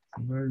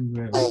 Very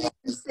rare. I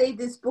didn't see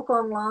this book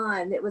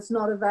online. It was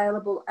not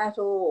available at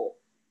all.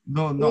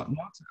 No, not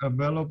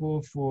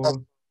available for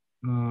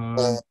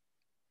the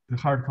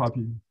hard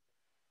copy.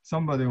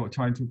 Somebody will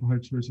try to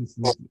purchase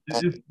this.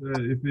 If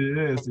it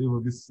is, it will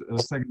be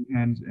second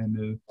hand and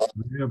a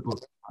rare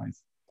book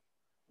price.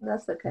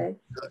 That's okay.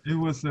 It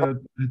was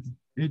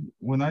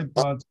when I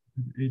bought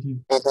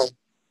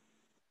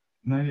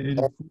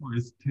 1984,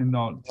 it's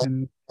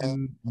 $10,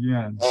 10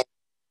 yuan.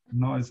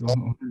 Now it's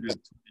 120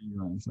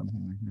 yuan,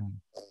 something like that,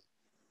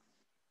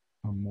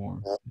 or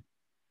more.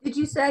 Did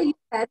you say you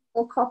had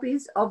more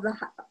copies of the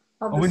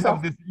we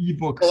have this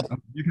ebook.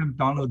 You can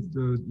download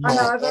the ebook. I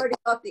know I've already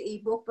got the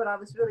ebook, but I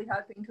was really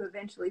hoping to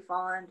eventually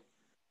find.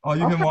 Oh,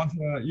 you can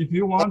if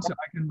you want,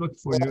 I can look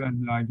for you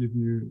and I give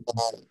you.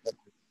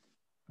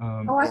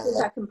 I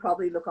think I can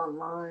probably look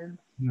online.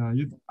 Yeah,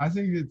 I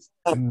think it's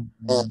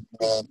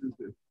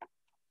expensive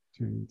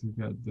to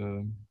get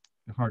the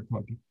hard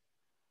copy.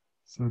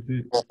 So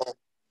they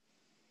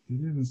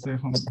didn't say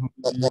how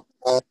many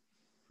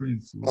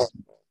prints was,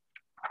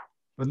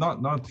 but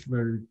not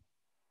very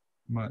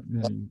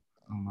many.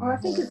 Well, I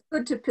think it's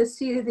good to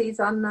pursue these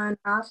unknown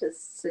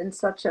artists in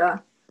such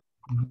a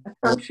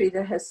country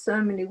that has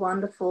so many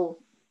wonderful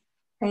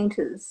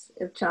painters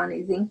of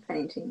Chinese ink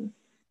painting.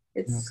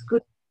 It's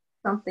good,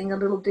 something a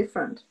little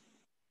different.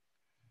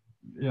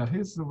 Yeah,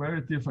 he's very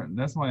different.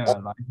 That's why I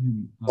like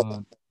him.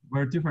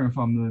 Very different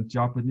from the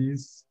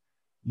Japanese.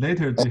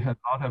 Later, they had a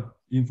lot of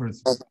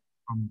influence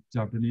from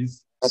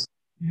Japanese.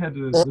 He had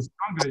the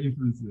stronger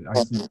influence,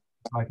 I think,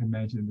 like I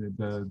mentioned,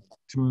 the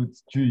two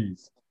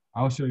G's.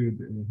 I'll show you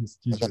his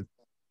teachers.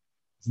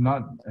 It's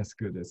not as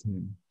good as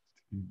him,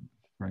 to be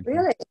frank.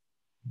 Really?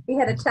 He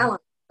had a talent.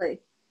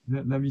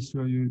 Let me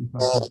show you if I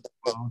can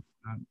find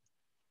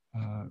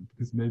that,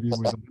 because maybe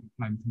we don't have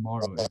time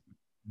tomorrow. Let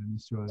me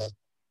show you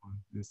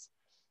this.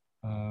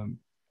 I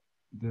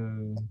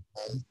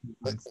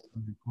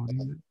start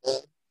recording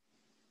it.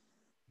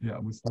 Yeah,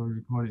 we start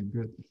recording.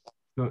 Good.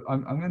 So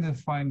I'm going to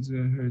find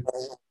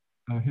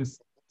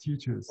his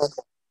teachers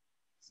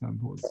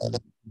samples to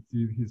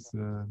see his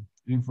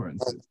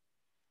influences.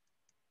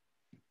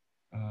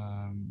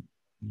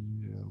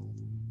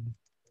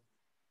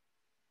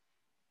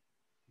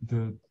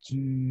 The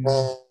G.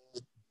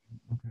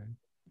 Okay,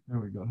 there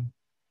we go.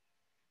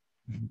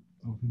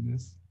 Open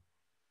this.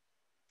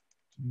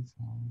 Ju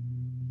Chao.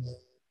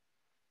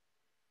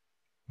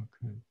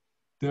 Okay,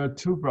 there are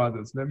two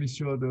brothers. Let me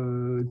show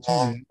the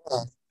Julian.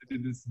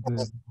 Maybe this is the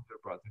older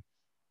brother.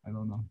 I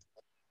don't know.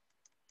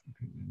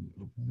 Okay, let me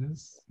open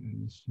this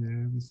and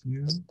share with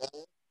you.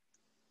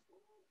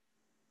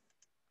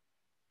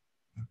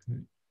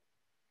 Okay.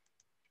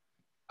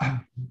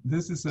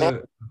 This is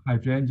a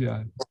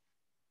hydrangea.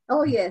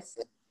 Oh, yes.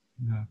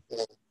 Yeah.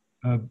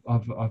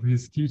 Of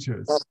his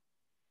teachers.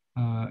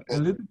 A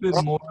little bit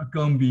more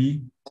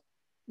gumby.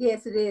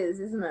 Yes, it is,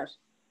 isn't it?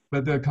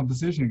 But the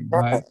composition,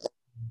 right?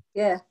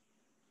 Yeah.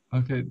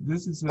 Okay,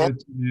 this is a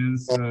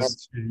Julian's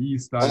Yi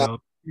style.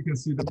 You can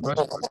see the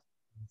brushwork.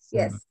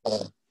 Yes.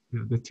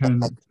 The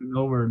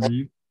turnover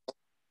leaf.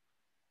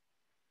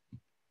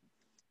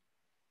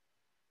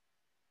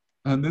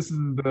 And this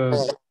is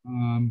the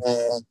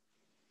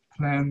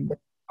plan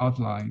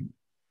outline.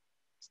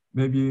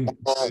 Maybe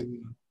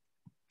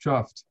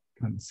draft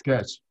kind of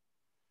sketch.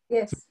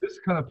 Yes. So this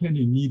kind of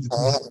painting needs to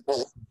have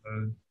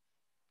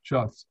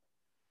draft,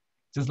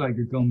 just like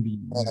a gumby.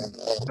 You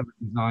have a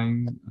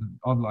design,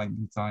 outline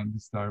design to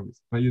start with,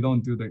 but you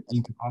don't do the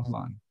ink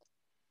outline.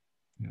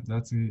 Yeah,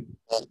 that's it.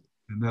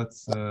 And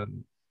that's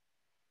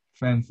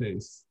fan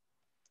face.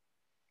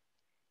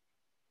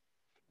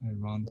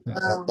 Around fan.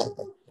 Wow.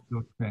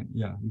 Fan.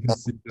 Yeah, you can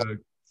see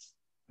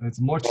it's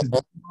more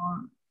traditional.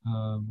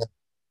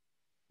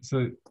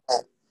 So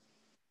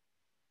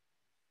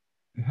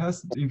it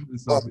has the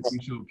influence of Yu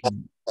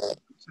Shouping.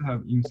 You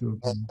have Yu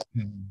Shouping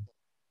painting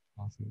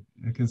also.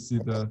 I can see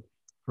the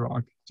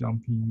frog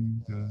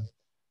jumping,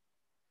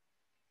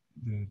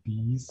 the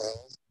bees.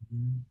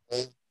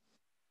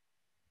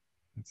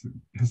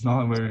 It's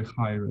not a very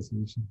high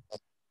resolution.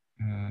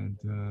 And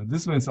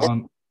this one is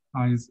on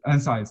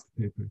unsized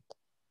paper.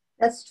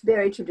 That's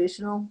very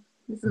traditional,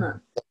 isn't it?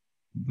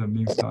 The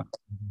Ming style.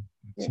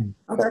 Yeah.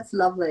 Oh, that's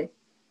lovely.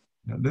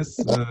 Yeah, this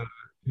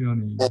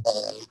peony.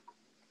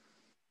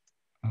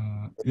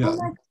 Yeah. Oh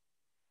my,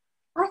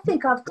 I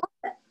think I've got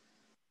that.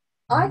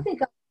 I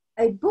think I've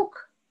got a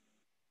book.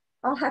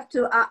 I'll have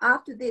to,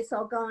 after this,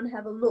 I'll go and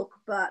have a look.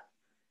 But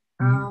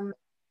I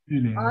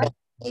did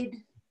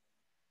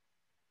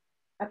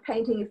a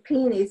painting of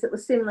peonies that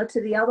was similar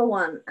to the other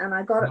one, and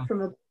I got it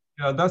from a...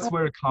 Yeah, that's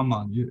very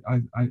common.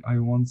 I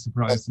won't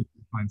surprise if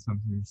you find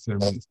something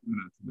similar to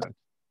that.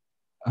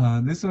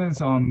 This one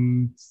is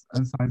on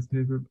unsized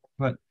paper,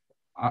 but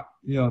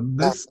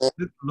this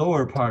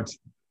lower part,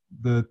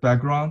 the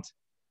background,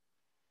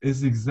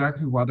 is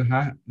exactly what a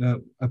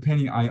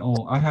painting I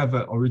own. I have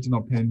an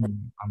original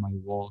painting on my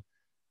wall.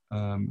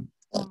 I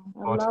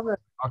love it.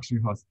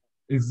 Auction house,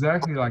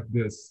 exactly like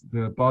this.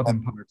 The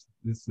bottom part,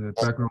 this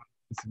background,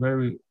 is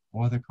very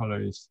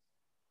watercolorish.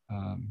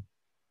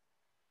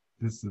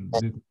 This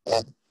little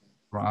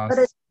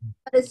grass.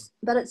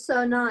 But it's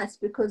so nice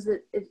because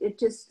it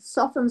just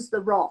softens the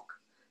rock,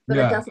 but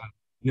it doesn't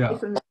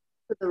from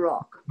the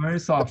rock. Very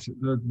soft.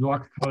 The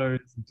rock color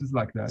is just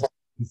like that.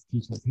 This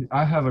teaches.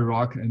 I have a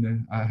rock, and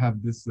then I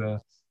have this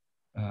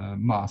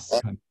moss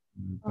kind of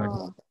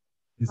background.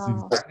 It's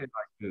exactly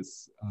like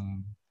this.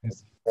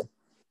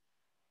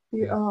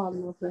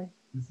 Lovely.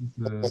 This is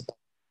the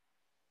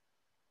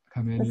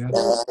camellia.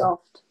 That's very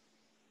soft.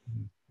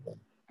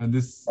 And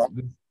this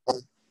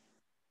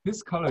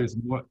color is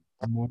more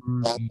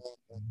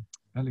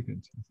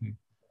elegant, I think.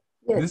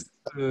 Yes.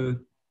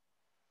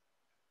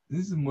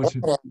 This is much.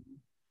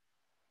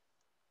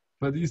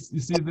 But you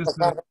see this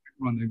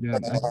background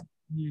again.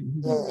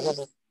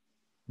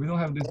 We don't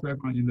have this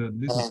background in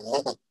this,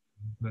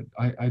 but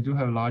I do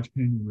have a large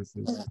painting with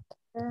this.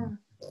 Yeah.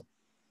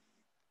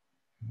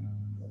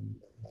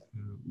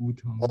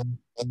 Wutong.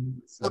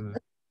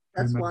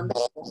 That's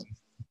wonderful.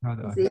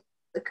 The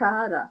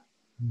Carter.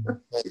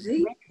 Is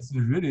he? It's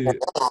really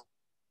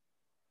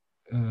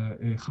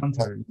a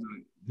hunter.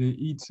 They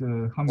eat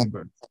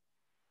hummingbirds.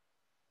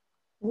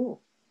 Oh.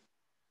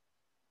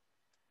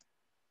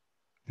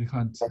 They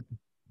hunt.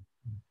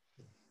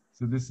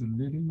 So this is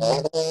Lily.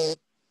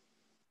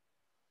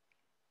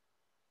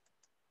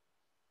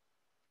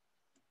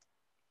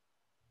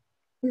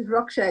 These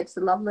rock shapes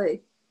are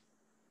lovely.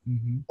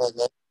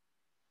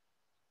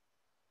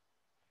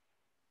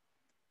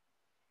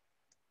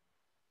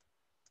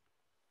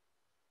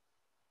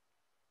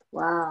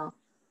 Wow.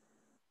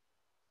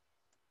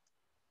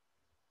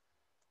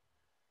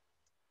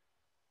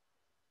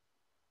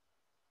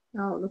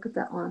 Oh, look at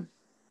that one.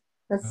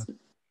 That's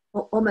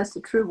almost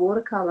a true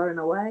watercolor in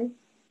a way.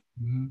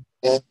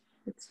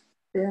 It's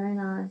very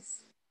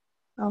nice.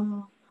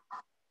 Oh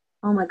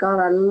my God,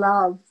 I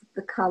love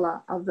the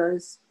color of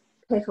those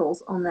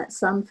petals on that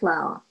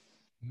sunflower.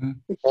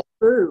 It's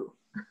blue.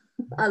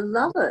 I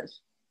love it.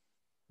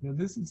 Yeah,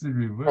 this is the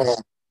reverse.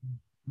 I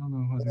don't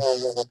know how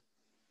to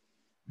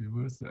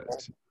reverse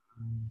that.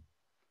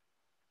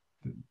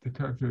 The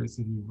character is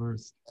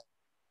reversed.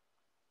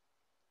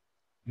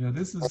 Yeah,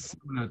 this is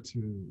similar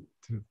to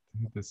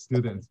the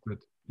students,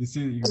 but you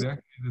see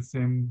exactly the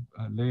same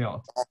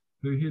layout.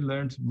 So he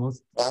learned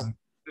most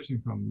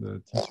from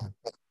the teacher.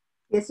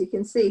 Yes, you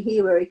can see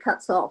here where he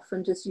cuts off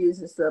and just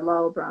uses the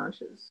lower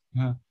branches.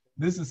 Yeah,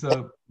 this is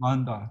a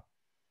manda.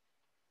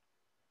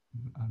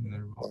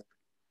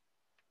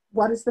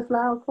 What is the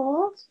flower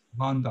called?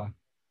 Manda.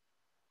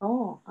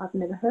 Oh, I've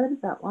never heard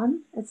of that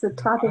one. It's a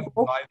type of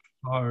live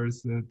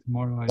flowers.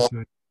 Tomorrow I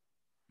show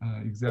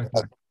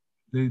exactly.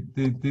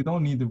 They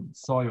don't need the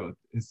soil.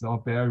 It's all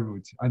bare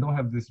root. I don't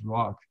have this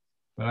rock,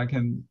 but I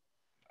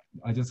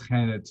just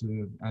hang it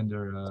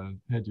under a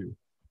pedal.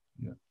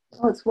 Yeah.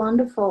 Oh, it's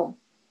wonderful.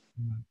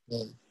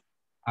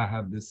 I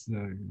have this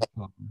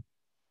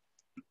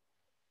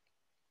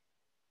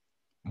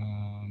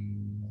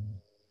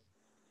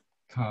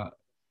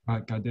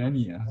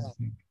gardenia. I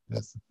think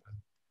that's the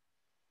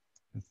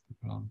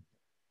plant.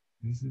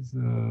 This is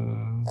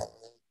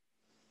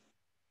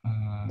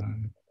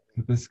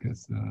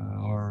hibiscus,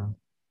 or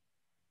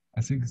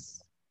I think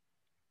it's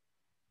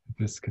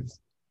hibiscus.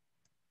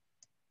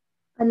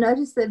 I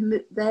noticed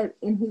they've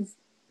in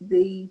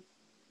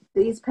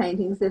these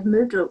paintings they've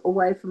moved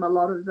away from a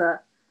lot of the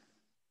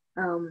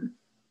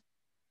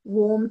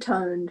warm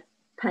toned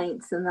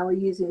paints, and they were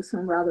using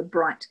some rather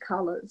bright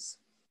colors.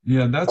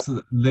 Yeah, that's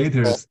the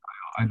later style.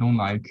 I don't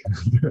like. I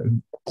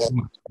don't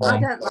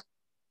like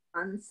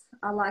ones.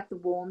 I like the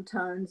warm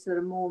tones that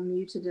are more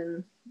muted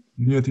and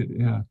yeah.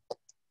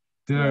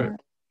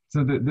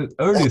 So the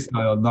early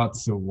style not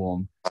so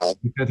warm.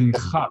 It's getting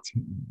hot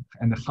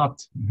and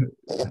hot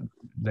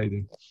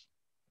later.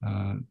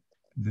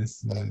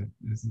 This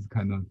is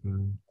kind of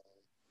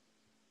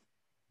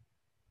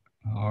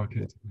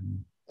orchid.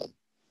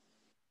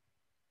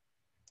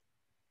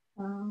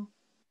 Wow.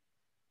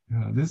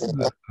 Yeah, this is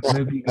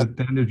maybe a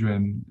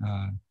dendrogram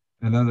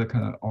another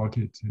kind of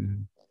orchid.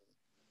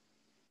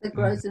 That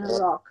grows in a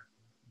rock.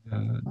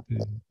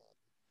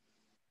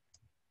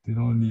 They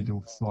don't need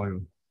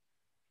soil.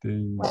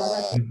 Wow,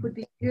 that would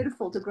be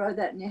beautiful to grow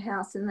that in your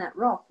house in that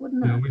rock,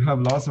 wouldn't it? Yeah, we have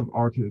lots of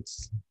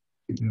orchids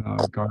in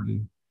our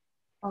garden.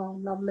 Oh,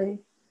 lovely.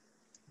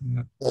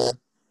 Yeah.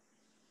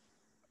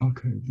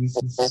 Okay, this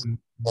is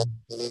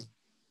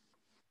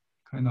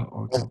kind of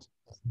orchid.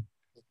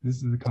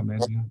 This is the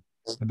camellia.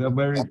 They're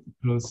very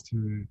close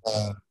to,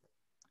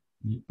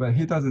 but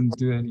he doesn't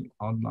do any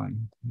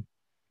outline.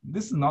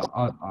 This is not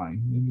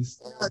outline. Maybe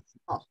No, it's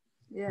not.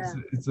 Yeah.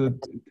 it's a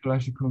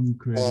classical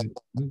created.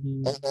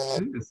 Maybe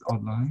it is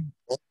outline.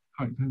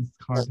 It's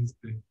hard to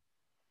say.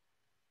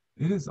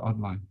 It is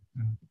outline.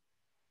 Yeah.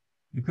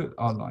 You could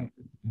outline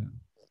it. Yeah.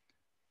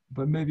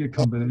 But maybe a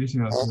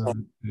combination of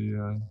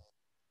the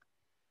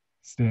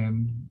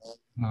stem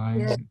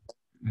line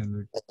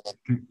and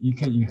you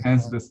can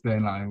enhance the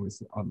stem line with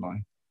the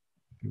outline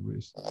if you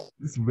wish.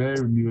 It's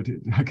very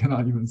muted. I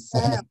cannot even see.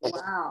 Yeah,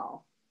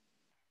 wow.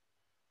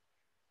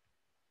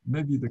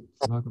 Maybe the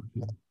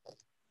photography.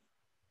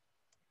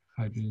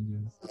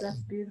 Hydrangeas. Oh,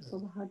 that's beautiful,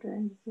 the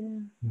hydrangeas,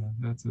 yeah. Yeah,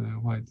 that's a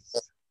white.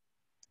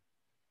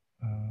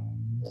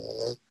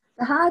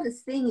 The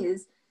hardest thing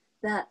is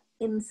that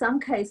in some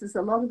cases,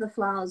 a lot of the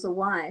flowers are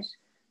white,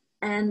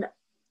 and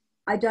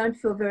I don't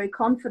feel very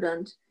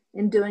confident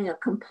in doing a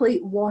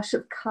complete wash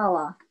of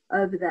color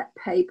over that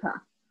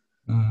paper,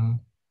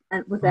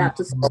 and without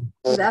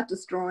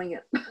destroying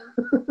it.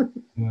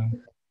 Yeah.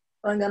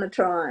 I'm going to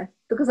try,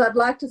 because I'd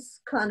like to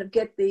kind of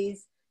get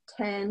these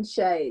tan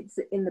shades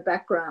in the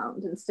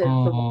background instead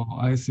of the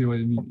white. I see what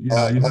you mean.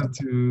 Yeah, you have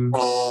to.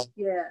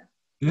 Yeah.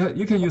 Yeah,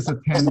 you can use a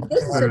tan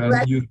paper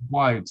and use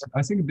white.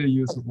 I think they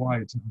use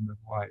white on the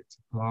white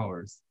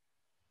flowers.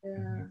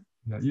 Yeah.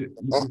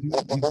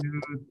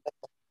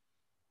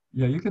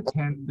 Yeah, you can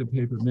tan the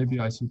paper. Maybe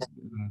I should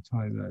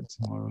try that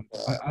tomorrow.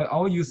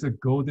 I'll use a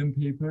golden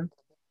paper.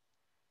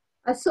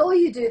 I saw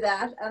you do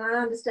that, and I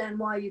understand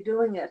why you're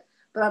doing it,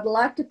 but I'd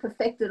like to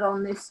perfect it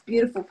on this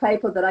beautiful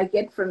paper that I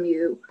get from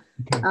you.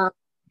 Okay.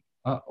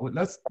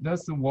 Let's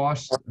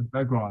wash the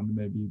background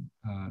maybe.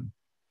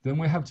 Then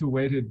we have to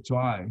wait it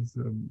dry.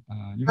 So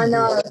you can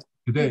do it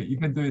today. You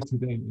can do it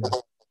today. Yeah.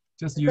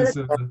 Just use.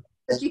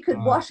 But you could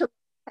wash a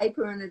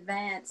paper in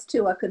advance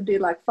too. I could do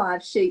like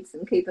 5 sheets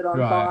and keep it on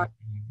fire.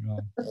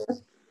 Right.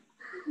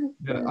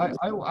 Yeah,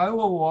 I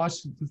will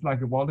wash just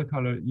like a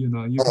watercolor. You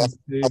know, you can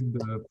save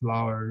the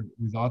flower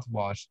without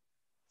wash.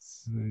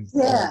 So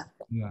yeah.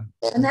 Yeah.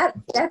 And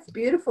that's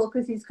beautiful,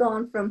 because he's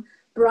gone from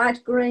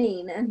bright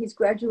green and he's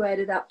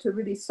graduated up to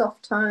really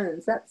soft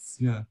tones. That's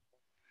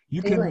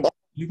You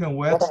can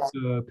wet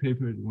the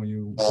paper when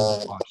you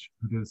wash.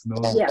 There's no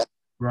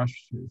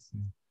brushes.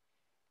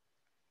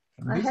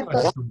 These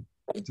are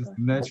just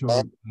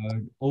natural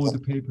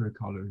old paper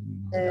color, you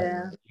know,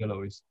 like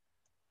yellowish.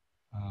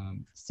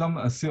 Some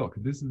are silk.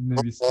 This is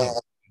maybe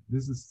silk.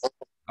 This is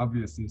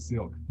obviously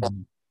silk.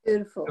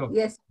 Beautiful. Silk.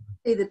 Yes,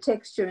 see the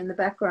texture in the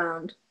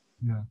background.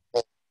 Yeah.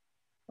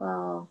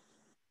 Wow.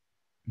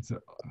 It's a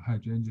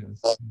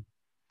hydrangeas.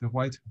 The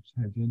white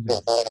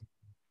hydrangeas.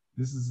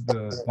 This is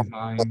the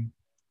design.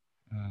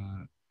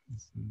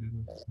 It's a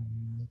little,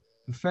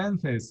 the fan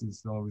face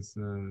is always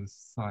the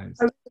size.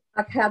 I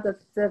like how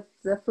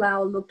the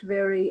flower looked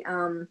very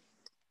how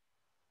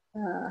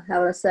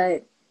would I say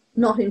it?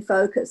 Not in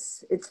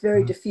focus. It's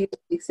very diffused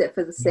except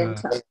for the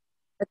center.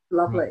 That's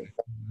lovely.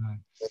 Right.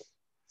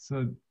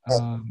 So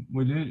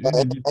we really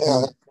need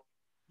to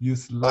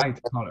use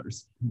light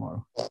colors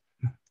tomorrow.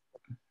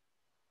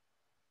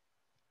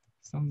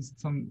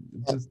 some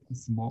just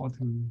small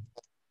to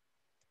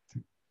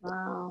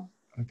wow.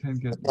 I can't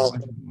get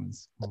larger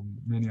ones from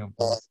many of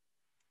those.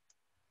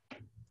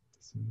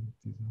 So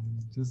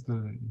just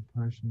the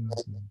impression of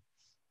the.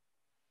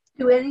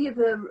 Do any of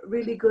the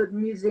really good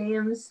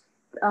museums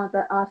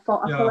that I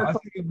follow? I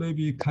think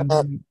maybe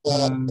Canton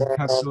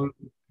capital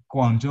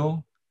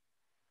Guangzhou.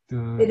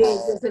 It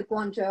is. Is it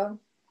Guangzhou?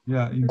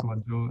 Yeah, in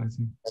Guangzhou, I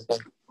think.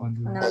 I'm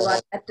going to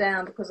write that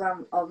down because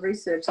I'll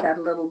research that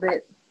a little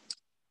bit.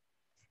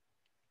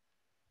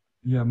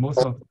 Yeah, most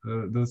of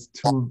those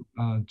two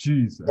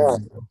G's,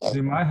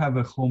 they might have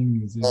a home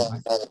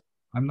museum.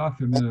 I'm not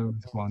familiar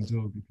with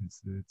Guangzhou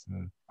because it's.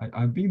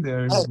 I've been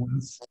there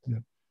once. Yeah,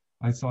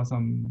 I saw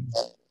some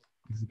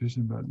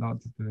exhibition, but not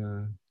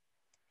the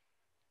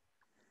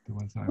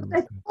ones I was.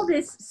 They call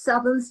this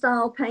Southern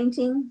style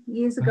painting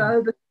years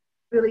ago, but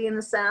really in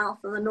the South,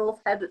 and the North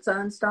had its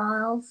own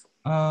styles.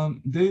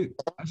 They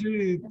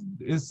actually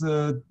it's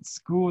a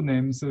school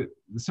name. So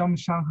some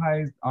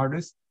Shanghai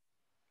artists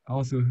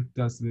also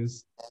does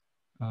this.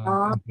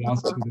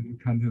 Belongs to the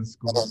Canton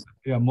school.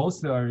 Yeah,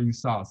 most are in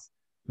South,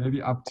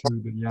 maybe up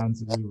to the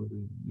Yangtze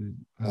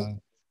River.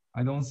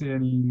 I don't see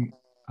any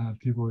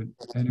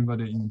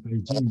anybody in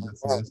Beijing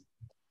that's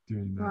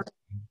doing that.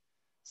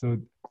 So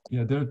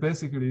yeah, they're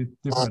basically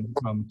different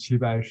from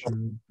Qibai Shi,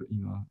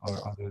 you know,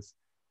 or others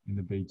in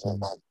the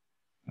Beijing,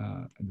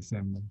 and the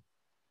same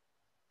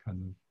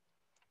kind of.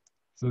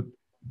 So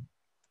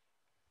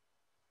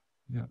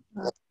yeah,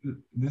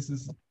 this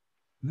is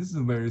This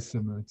is very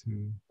similar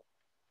to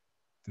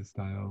the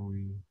style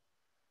we.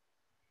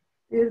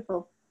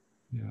 Beautiful.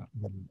 Yeah,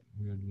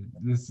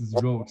 this is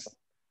rose.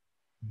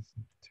 This is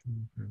two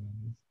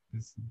varieties.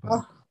 This is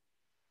Oh,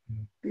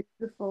 yeah.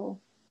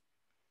 beautiful.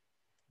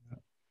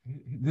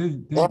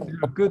 They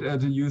are good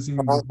at using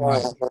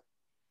light.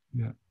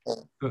 Yeah.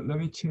 So let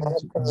me change.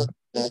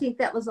 I think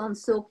that was on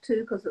silk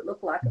too, because it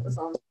looked like it was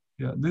on.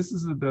 Yeah, this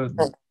is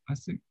the I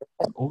think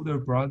older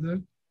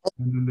brother,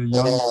 and then the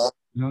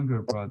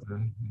younger brother.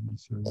 Let me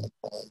show you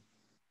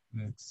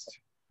next.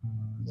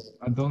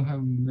 I don't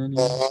have many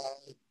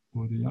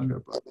for the younger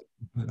brother,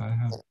 but I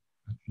have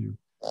a few.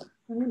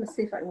 I'm going to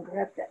see if I can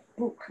grab that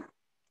book.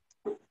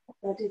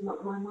 I did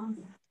not my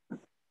mind.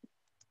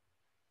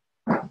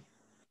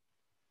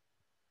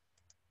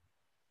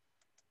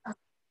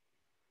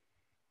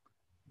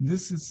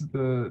 This is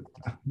the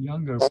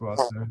younger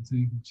brother, I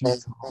think, Ju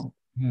Chao,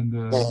 and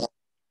the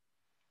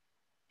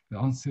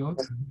on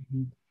silk.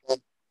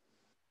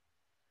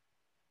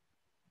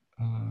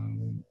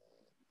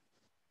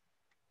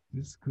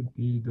 This could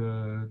be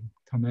the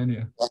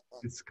Camellia.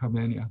 It's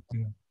Camellia,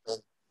 yeah.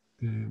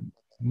 The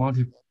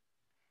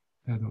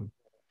multi-petal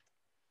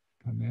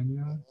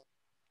Camellia.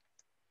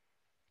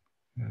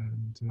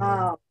 And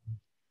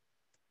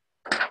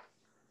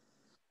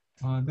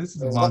this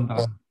is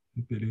Vanda,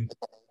 I believe.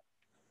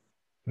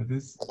 But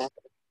that's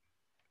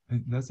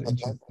an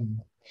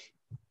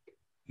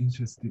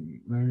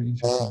very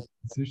interesting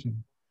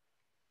position.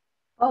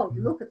 Oh,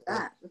 look at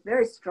that!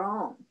 Very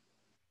strong.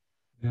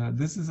 Yeah,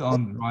 this is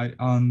on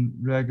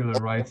regular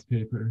rice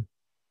paper,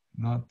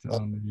 not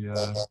on the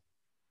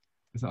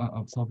it's on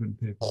absorbent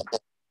paper.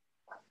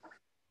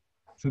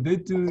 So they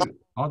do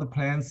all the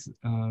plants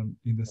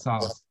in the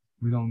south.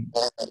 We don't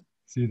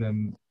see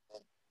them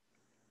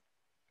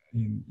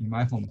in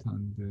my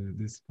hometown.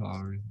 This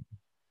flower,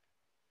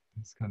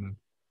 it's kind of.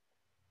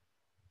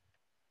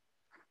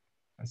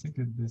 I think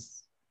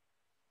this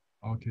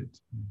orchid.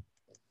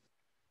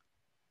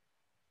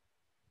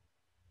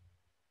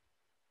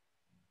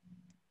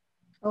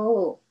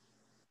 Oh.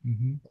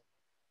 Mm-hmm.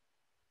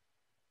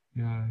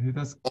 Yeah, he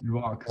does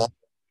rock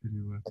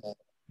pretty well.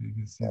 You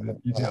can see the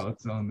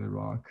details on the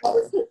rock.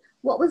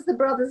 What was the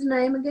brother's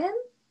name again?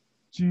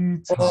 Ju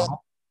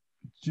Chao,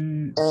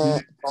 Yu,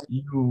 Cao,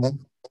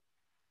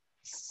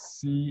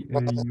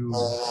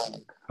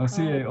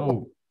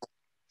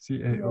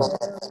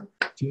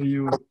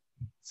 Ju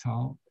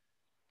Chao.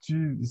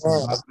 Ju is the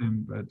last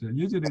name, but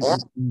usually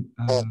in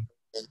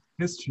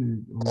history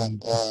we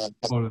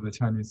follow the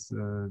Chinese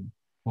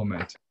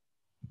format.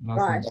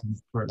 Last name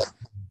comes first.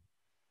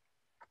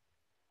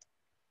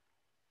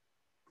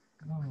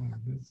 Oh,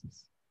 this is.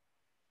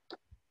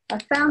 I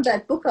found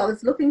that book I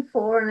was looking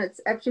for, and it's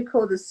actually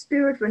called The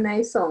Spirit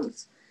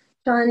Renaissance,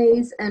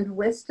 Chinese and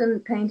Western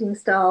Painting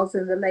Styles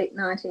in the Late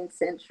 19th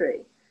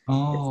Century.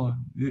 Oh,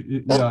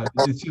 yeah,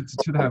 it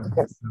should have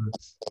this.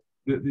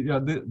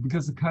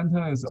 Because the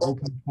Canton is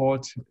open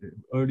port,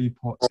 early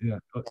port. Yeah,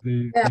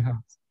 they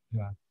have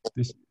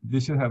they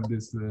should have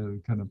this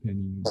kind of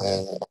painting.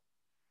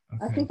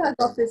 Okay. I think I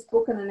got this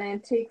book in an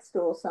antique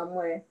store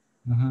somewhere.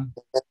 Yeah,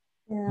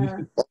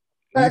 you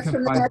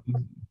can find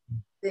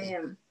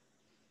them.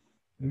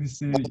 Let me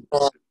see.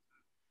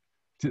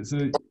 So,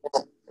 okay.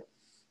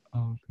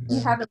 You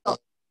have it on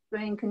the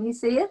screen. Can you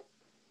see it?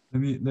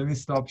 Let me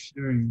stop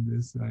sharing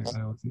this.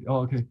 I'll see.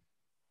 Oh, okay.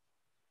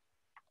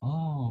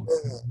 Oh,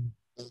 okay.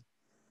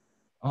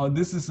 Oh,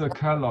 this is a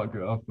catalog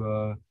of.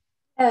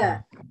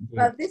 Yeah,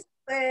 but this is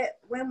where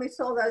when we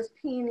saw those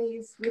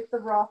peonies with the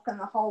rock and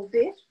the whole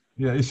bit.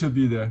 Yeah, it should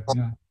be there.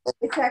 Yeah.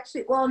 It's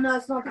actually no,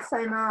 it's not the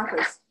same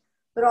artist,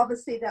 but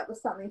obviously that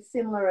was something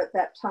similar at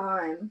that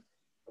time.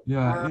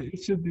 Yeah,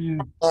 it should be.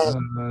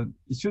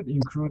 It should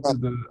include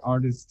the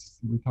artists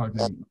we're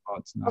talking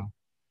about now.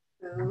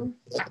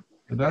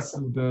 That's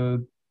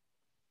the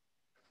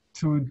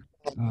two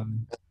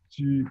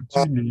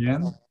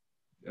Lian.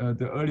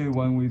 The early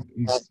one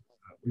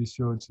we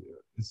showed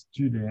is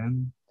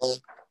Lian,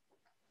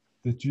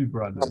 the Ju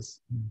brothers.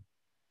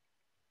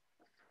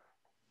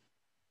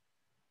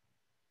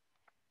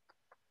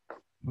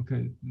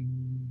 Okay.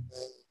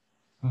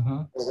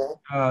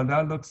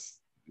 That looks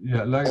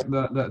like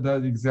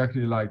that's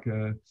exactly like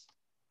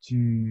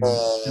Ju.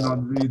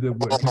 Cannot read the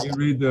word. Can you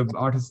read the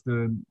artist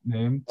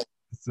name?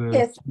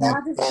 Yes, the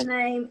artist's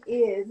name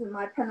is, and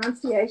my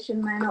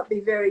pronunciation may not be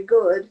very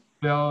good.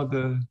 Spell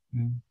the.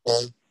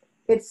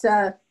 It's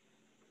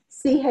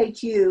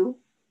CHU.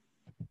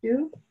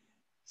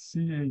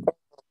 CHU.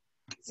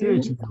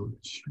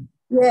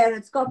 Yeah, and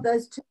it's got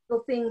those two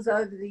little things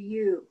over the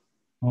U.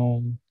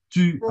 Oh,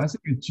 G. I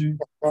think it's G.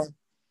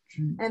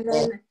 And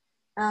then.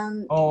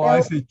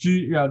 I see.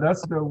 G. Yeah,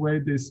 that's the way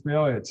they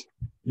spell it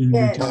in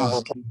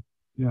Lian.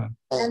 Yeah.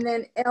 And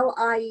then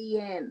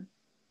Lien.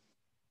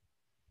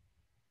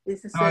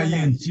 Is the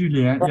surname.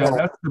 Lian. Yeah,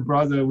 that's the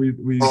brother we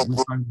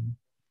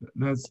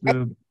that's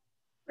the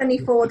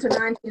 24 to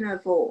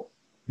 1904.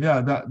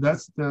 Yeah,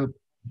 that's the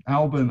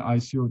album I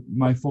showed,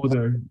 my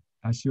folder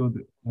I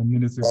showed a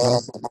minute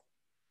ago.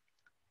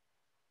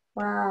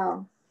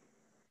 Wow.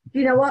 Do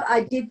you know what?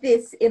 I did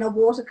this in a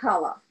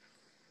watercolor.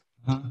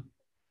 Uh-huh.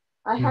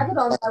 I have it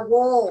on my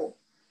wall.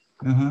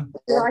 Uh-huh.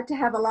 Would you like to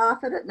have a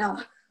laugh at it?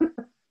 No.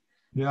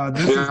 Yeah,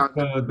 this is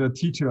the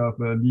teacher of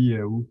Li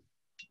Yewu,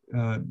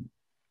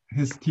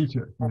 his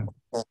teacher. Yeah.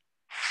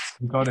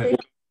 You got it.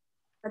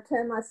 I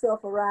turn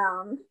myself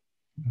around.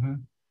 Uh-huh.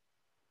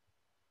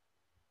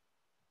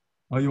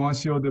 Oh, you want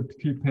to show the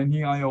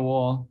painting on your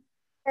wall?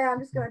 Yeah, I'm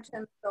just going to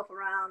turn myself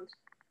around.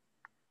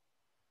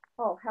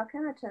 Oh, how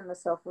can I turn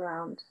myself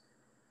around?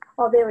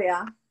 Oh, there we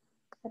are.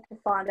 I have to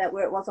find out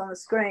where it was on the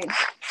screen.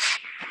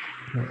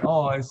 Okay.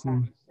 Oh, I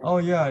see. Oh,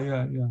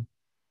 yeah.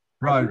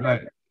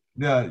 Right.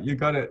 Yeah, you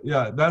got it.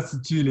 Yeah, that's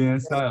Ju Lian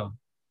style.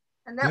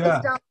 And that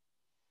was done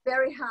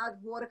very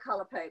hard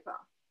watercolor paper.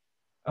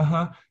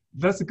 Uh-huh.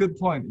 That's a good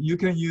point. You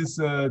can use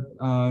hot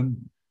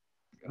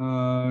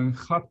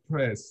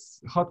press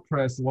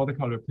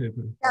watercolor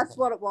paper. That's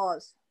what it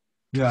was.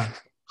 Yeah,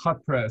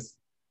 hot press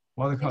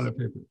watercolor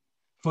paper.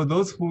 For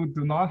those who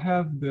do not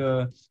have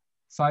the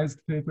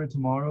sized paper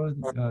tomorrow,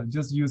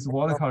 just use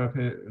watercolor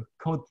paper,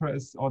 cold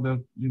press, or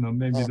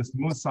maybe the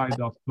smooth side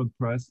of cold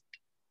press.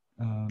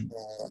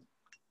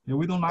 Yeah,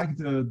 we don't like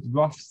the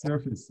rough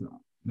surface.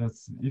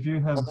 That's if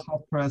you have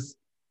hot press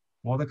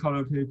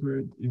watercolor paper,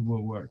 it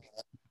will work.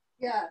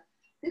 Yeah,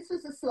 this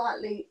was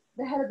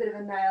they had a bit of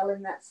a nail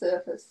in that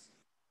surface.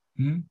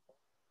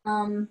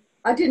 Mm-hmm.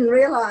 I didn't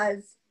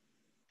realize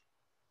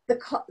the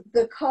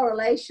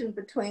correlation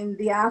between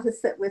the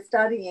artists that we're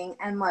studying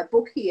and my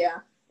book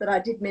here that I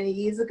did many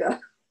years ago.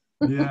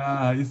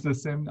 Yeah, it's the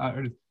same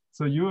artist.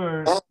 So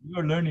you're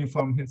learning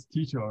from his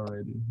teacher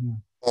already.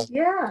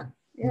 Yeah.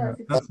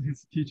 That's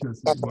his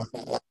teacher's work.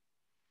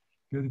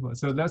 Beautiful.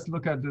 So let's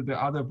look at the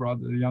other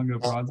brother, the younger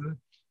brother.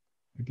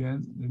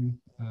 Again, let me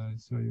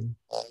show you.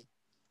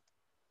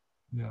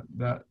 Yeah,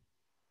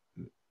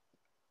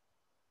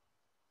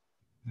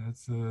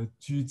 that's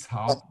Ju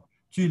Chao.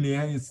 Ju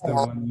Lian is the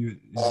one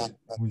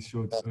we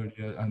showed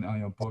earlier on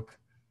your book.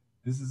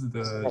 This is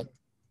the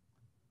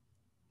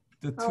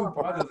two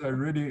brothers are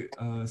really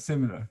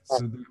similar,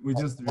 so we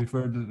just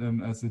refer to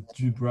them as the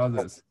Ju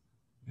brothers.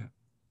 Yeah.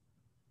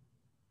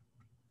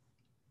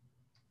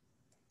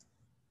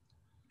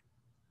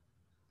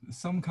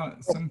 Some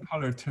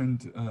color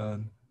turned,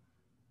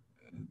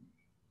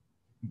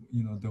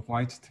 the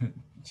white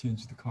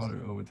changed the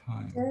color over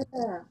time. Yeah.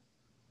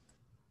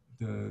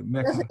 The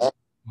mecha.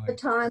 The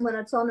time when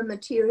it's on a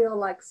material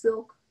like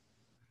silk.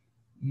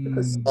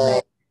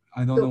 I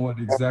don't know what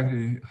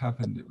exactly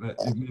happened, but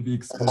it may be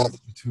exposed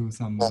to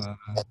some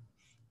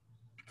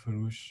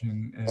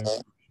pollution, air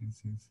pollution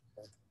things.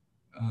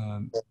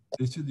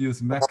 They should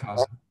use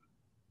mecha.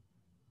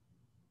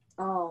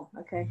 Oh,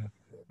 okay. Yeah.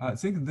 I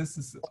think this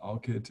is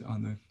orchid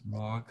on the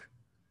rock.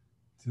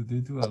 So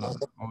they do a lot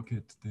of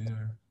orchid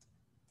there.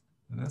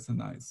 That's a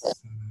nice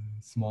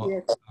small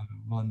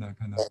one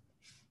kind of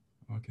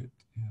orchid,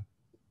 yeah,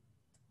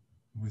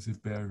 with the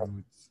bare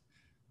roots.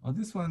 Oh,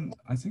 this one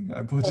I think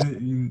I put it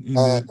in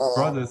the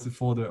brothers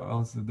folder,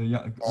 also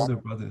the older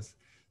brothers.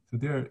 So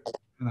they're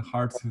kind of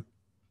hard to,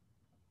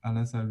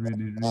 unless I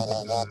really read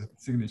the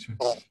signature.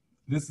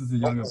 This is the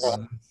younger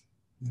brothers.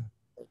 Yeah.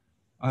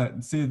 I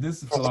see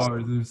this flower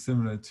is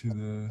similar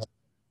to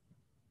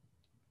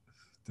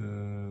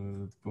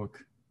the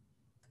book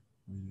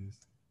we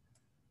used.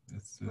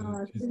 It's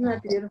isn't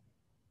that beautiful?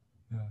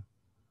 Yeah.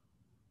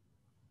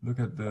 Look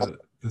at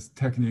this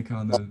technique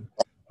on the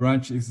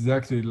branch,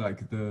 exactly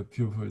like the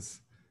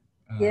pupils.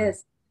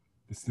 Yes.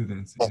 The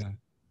students, yeah.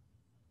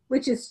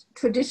 Which is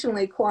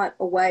traditionally quite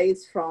a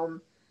ways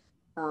from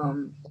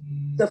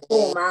the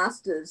four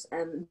masters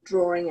and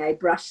drawing a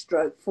brush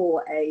stroke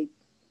for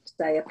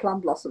say a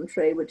plum blossom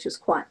tree, which is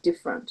quite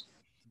different.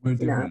 Very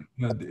different.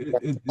 Yeah,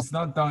 it's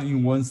not done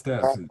in one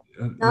step.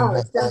 No,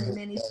 it's done in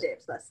many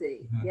steps. I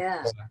see.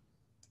 Yeah.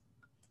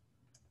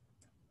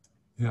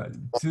 Yeah,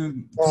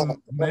 to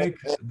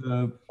make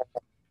the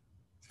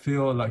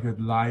feel like a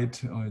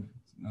light, or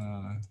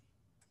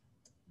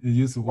you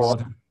use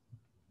water,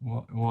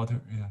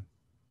 yeah,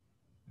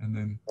 and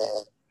then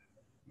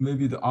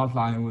maybe the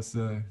outline was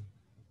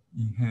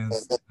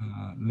enhanced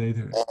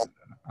later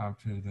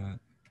after that.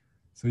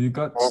 So you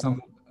got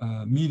some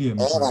medium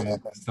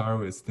to start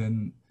with,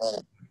 then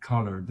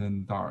color,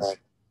 then dark.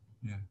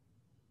 Yeah,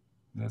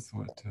 that's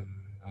what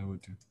I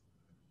would do.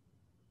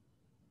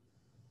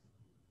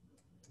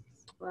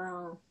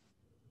 Wow.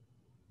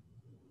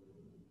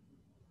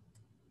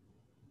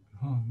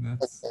 Oh,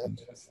 that's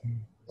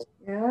interesting.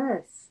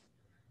 Yes.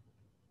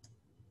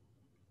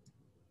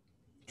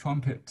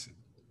 Trumpet.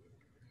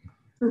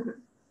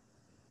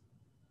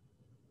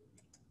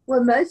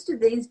 Were most of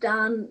these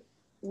done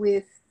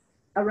with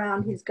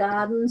around his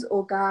gardens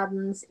or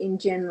gardens in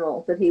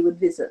general that he would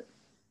visit?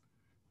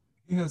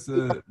 He has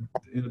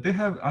they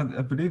have,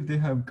 I believe they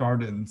have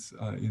gardens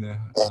in the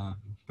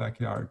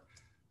backyard.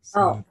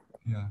 So,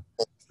 yeah.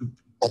 So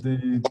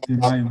they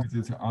might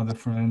visit other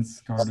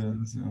friends'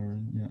 gardens, or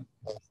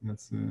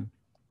that's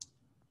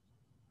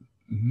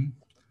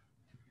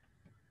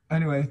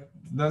Anyway,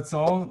 that's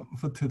all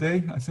for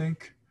today, I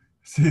think.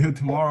 See you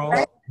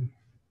tomorrow.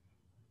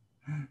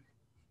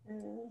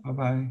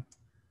 Bye-bye.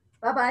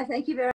 Bye-bye. Thank you very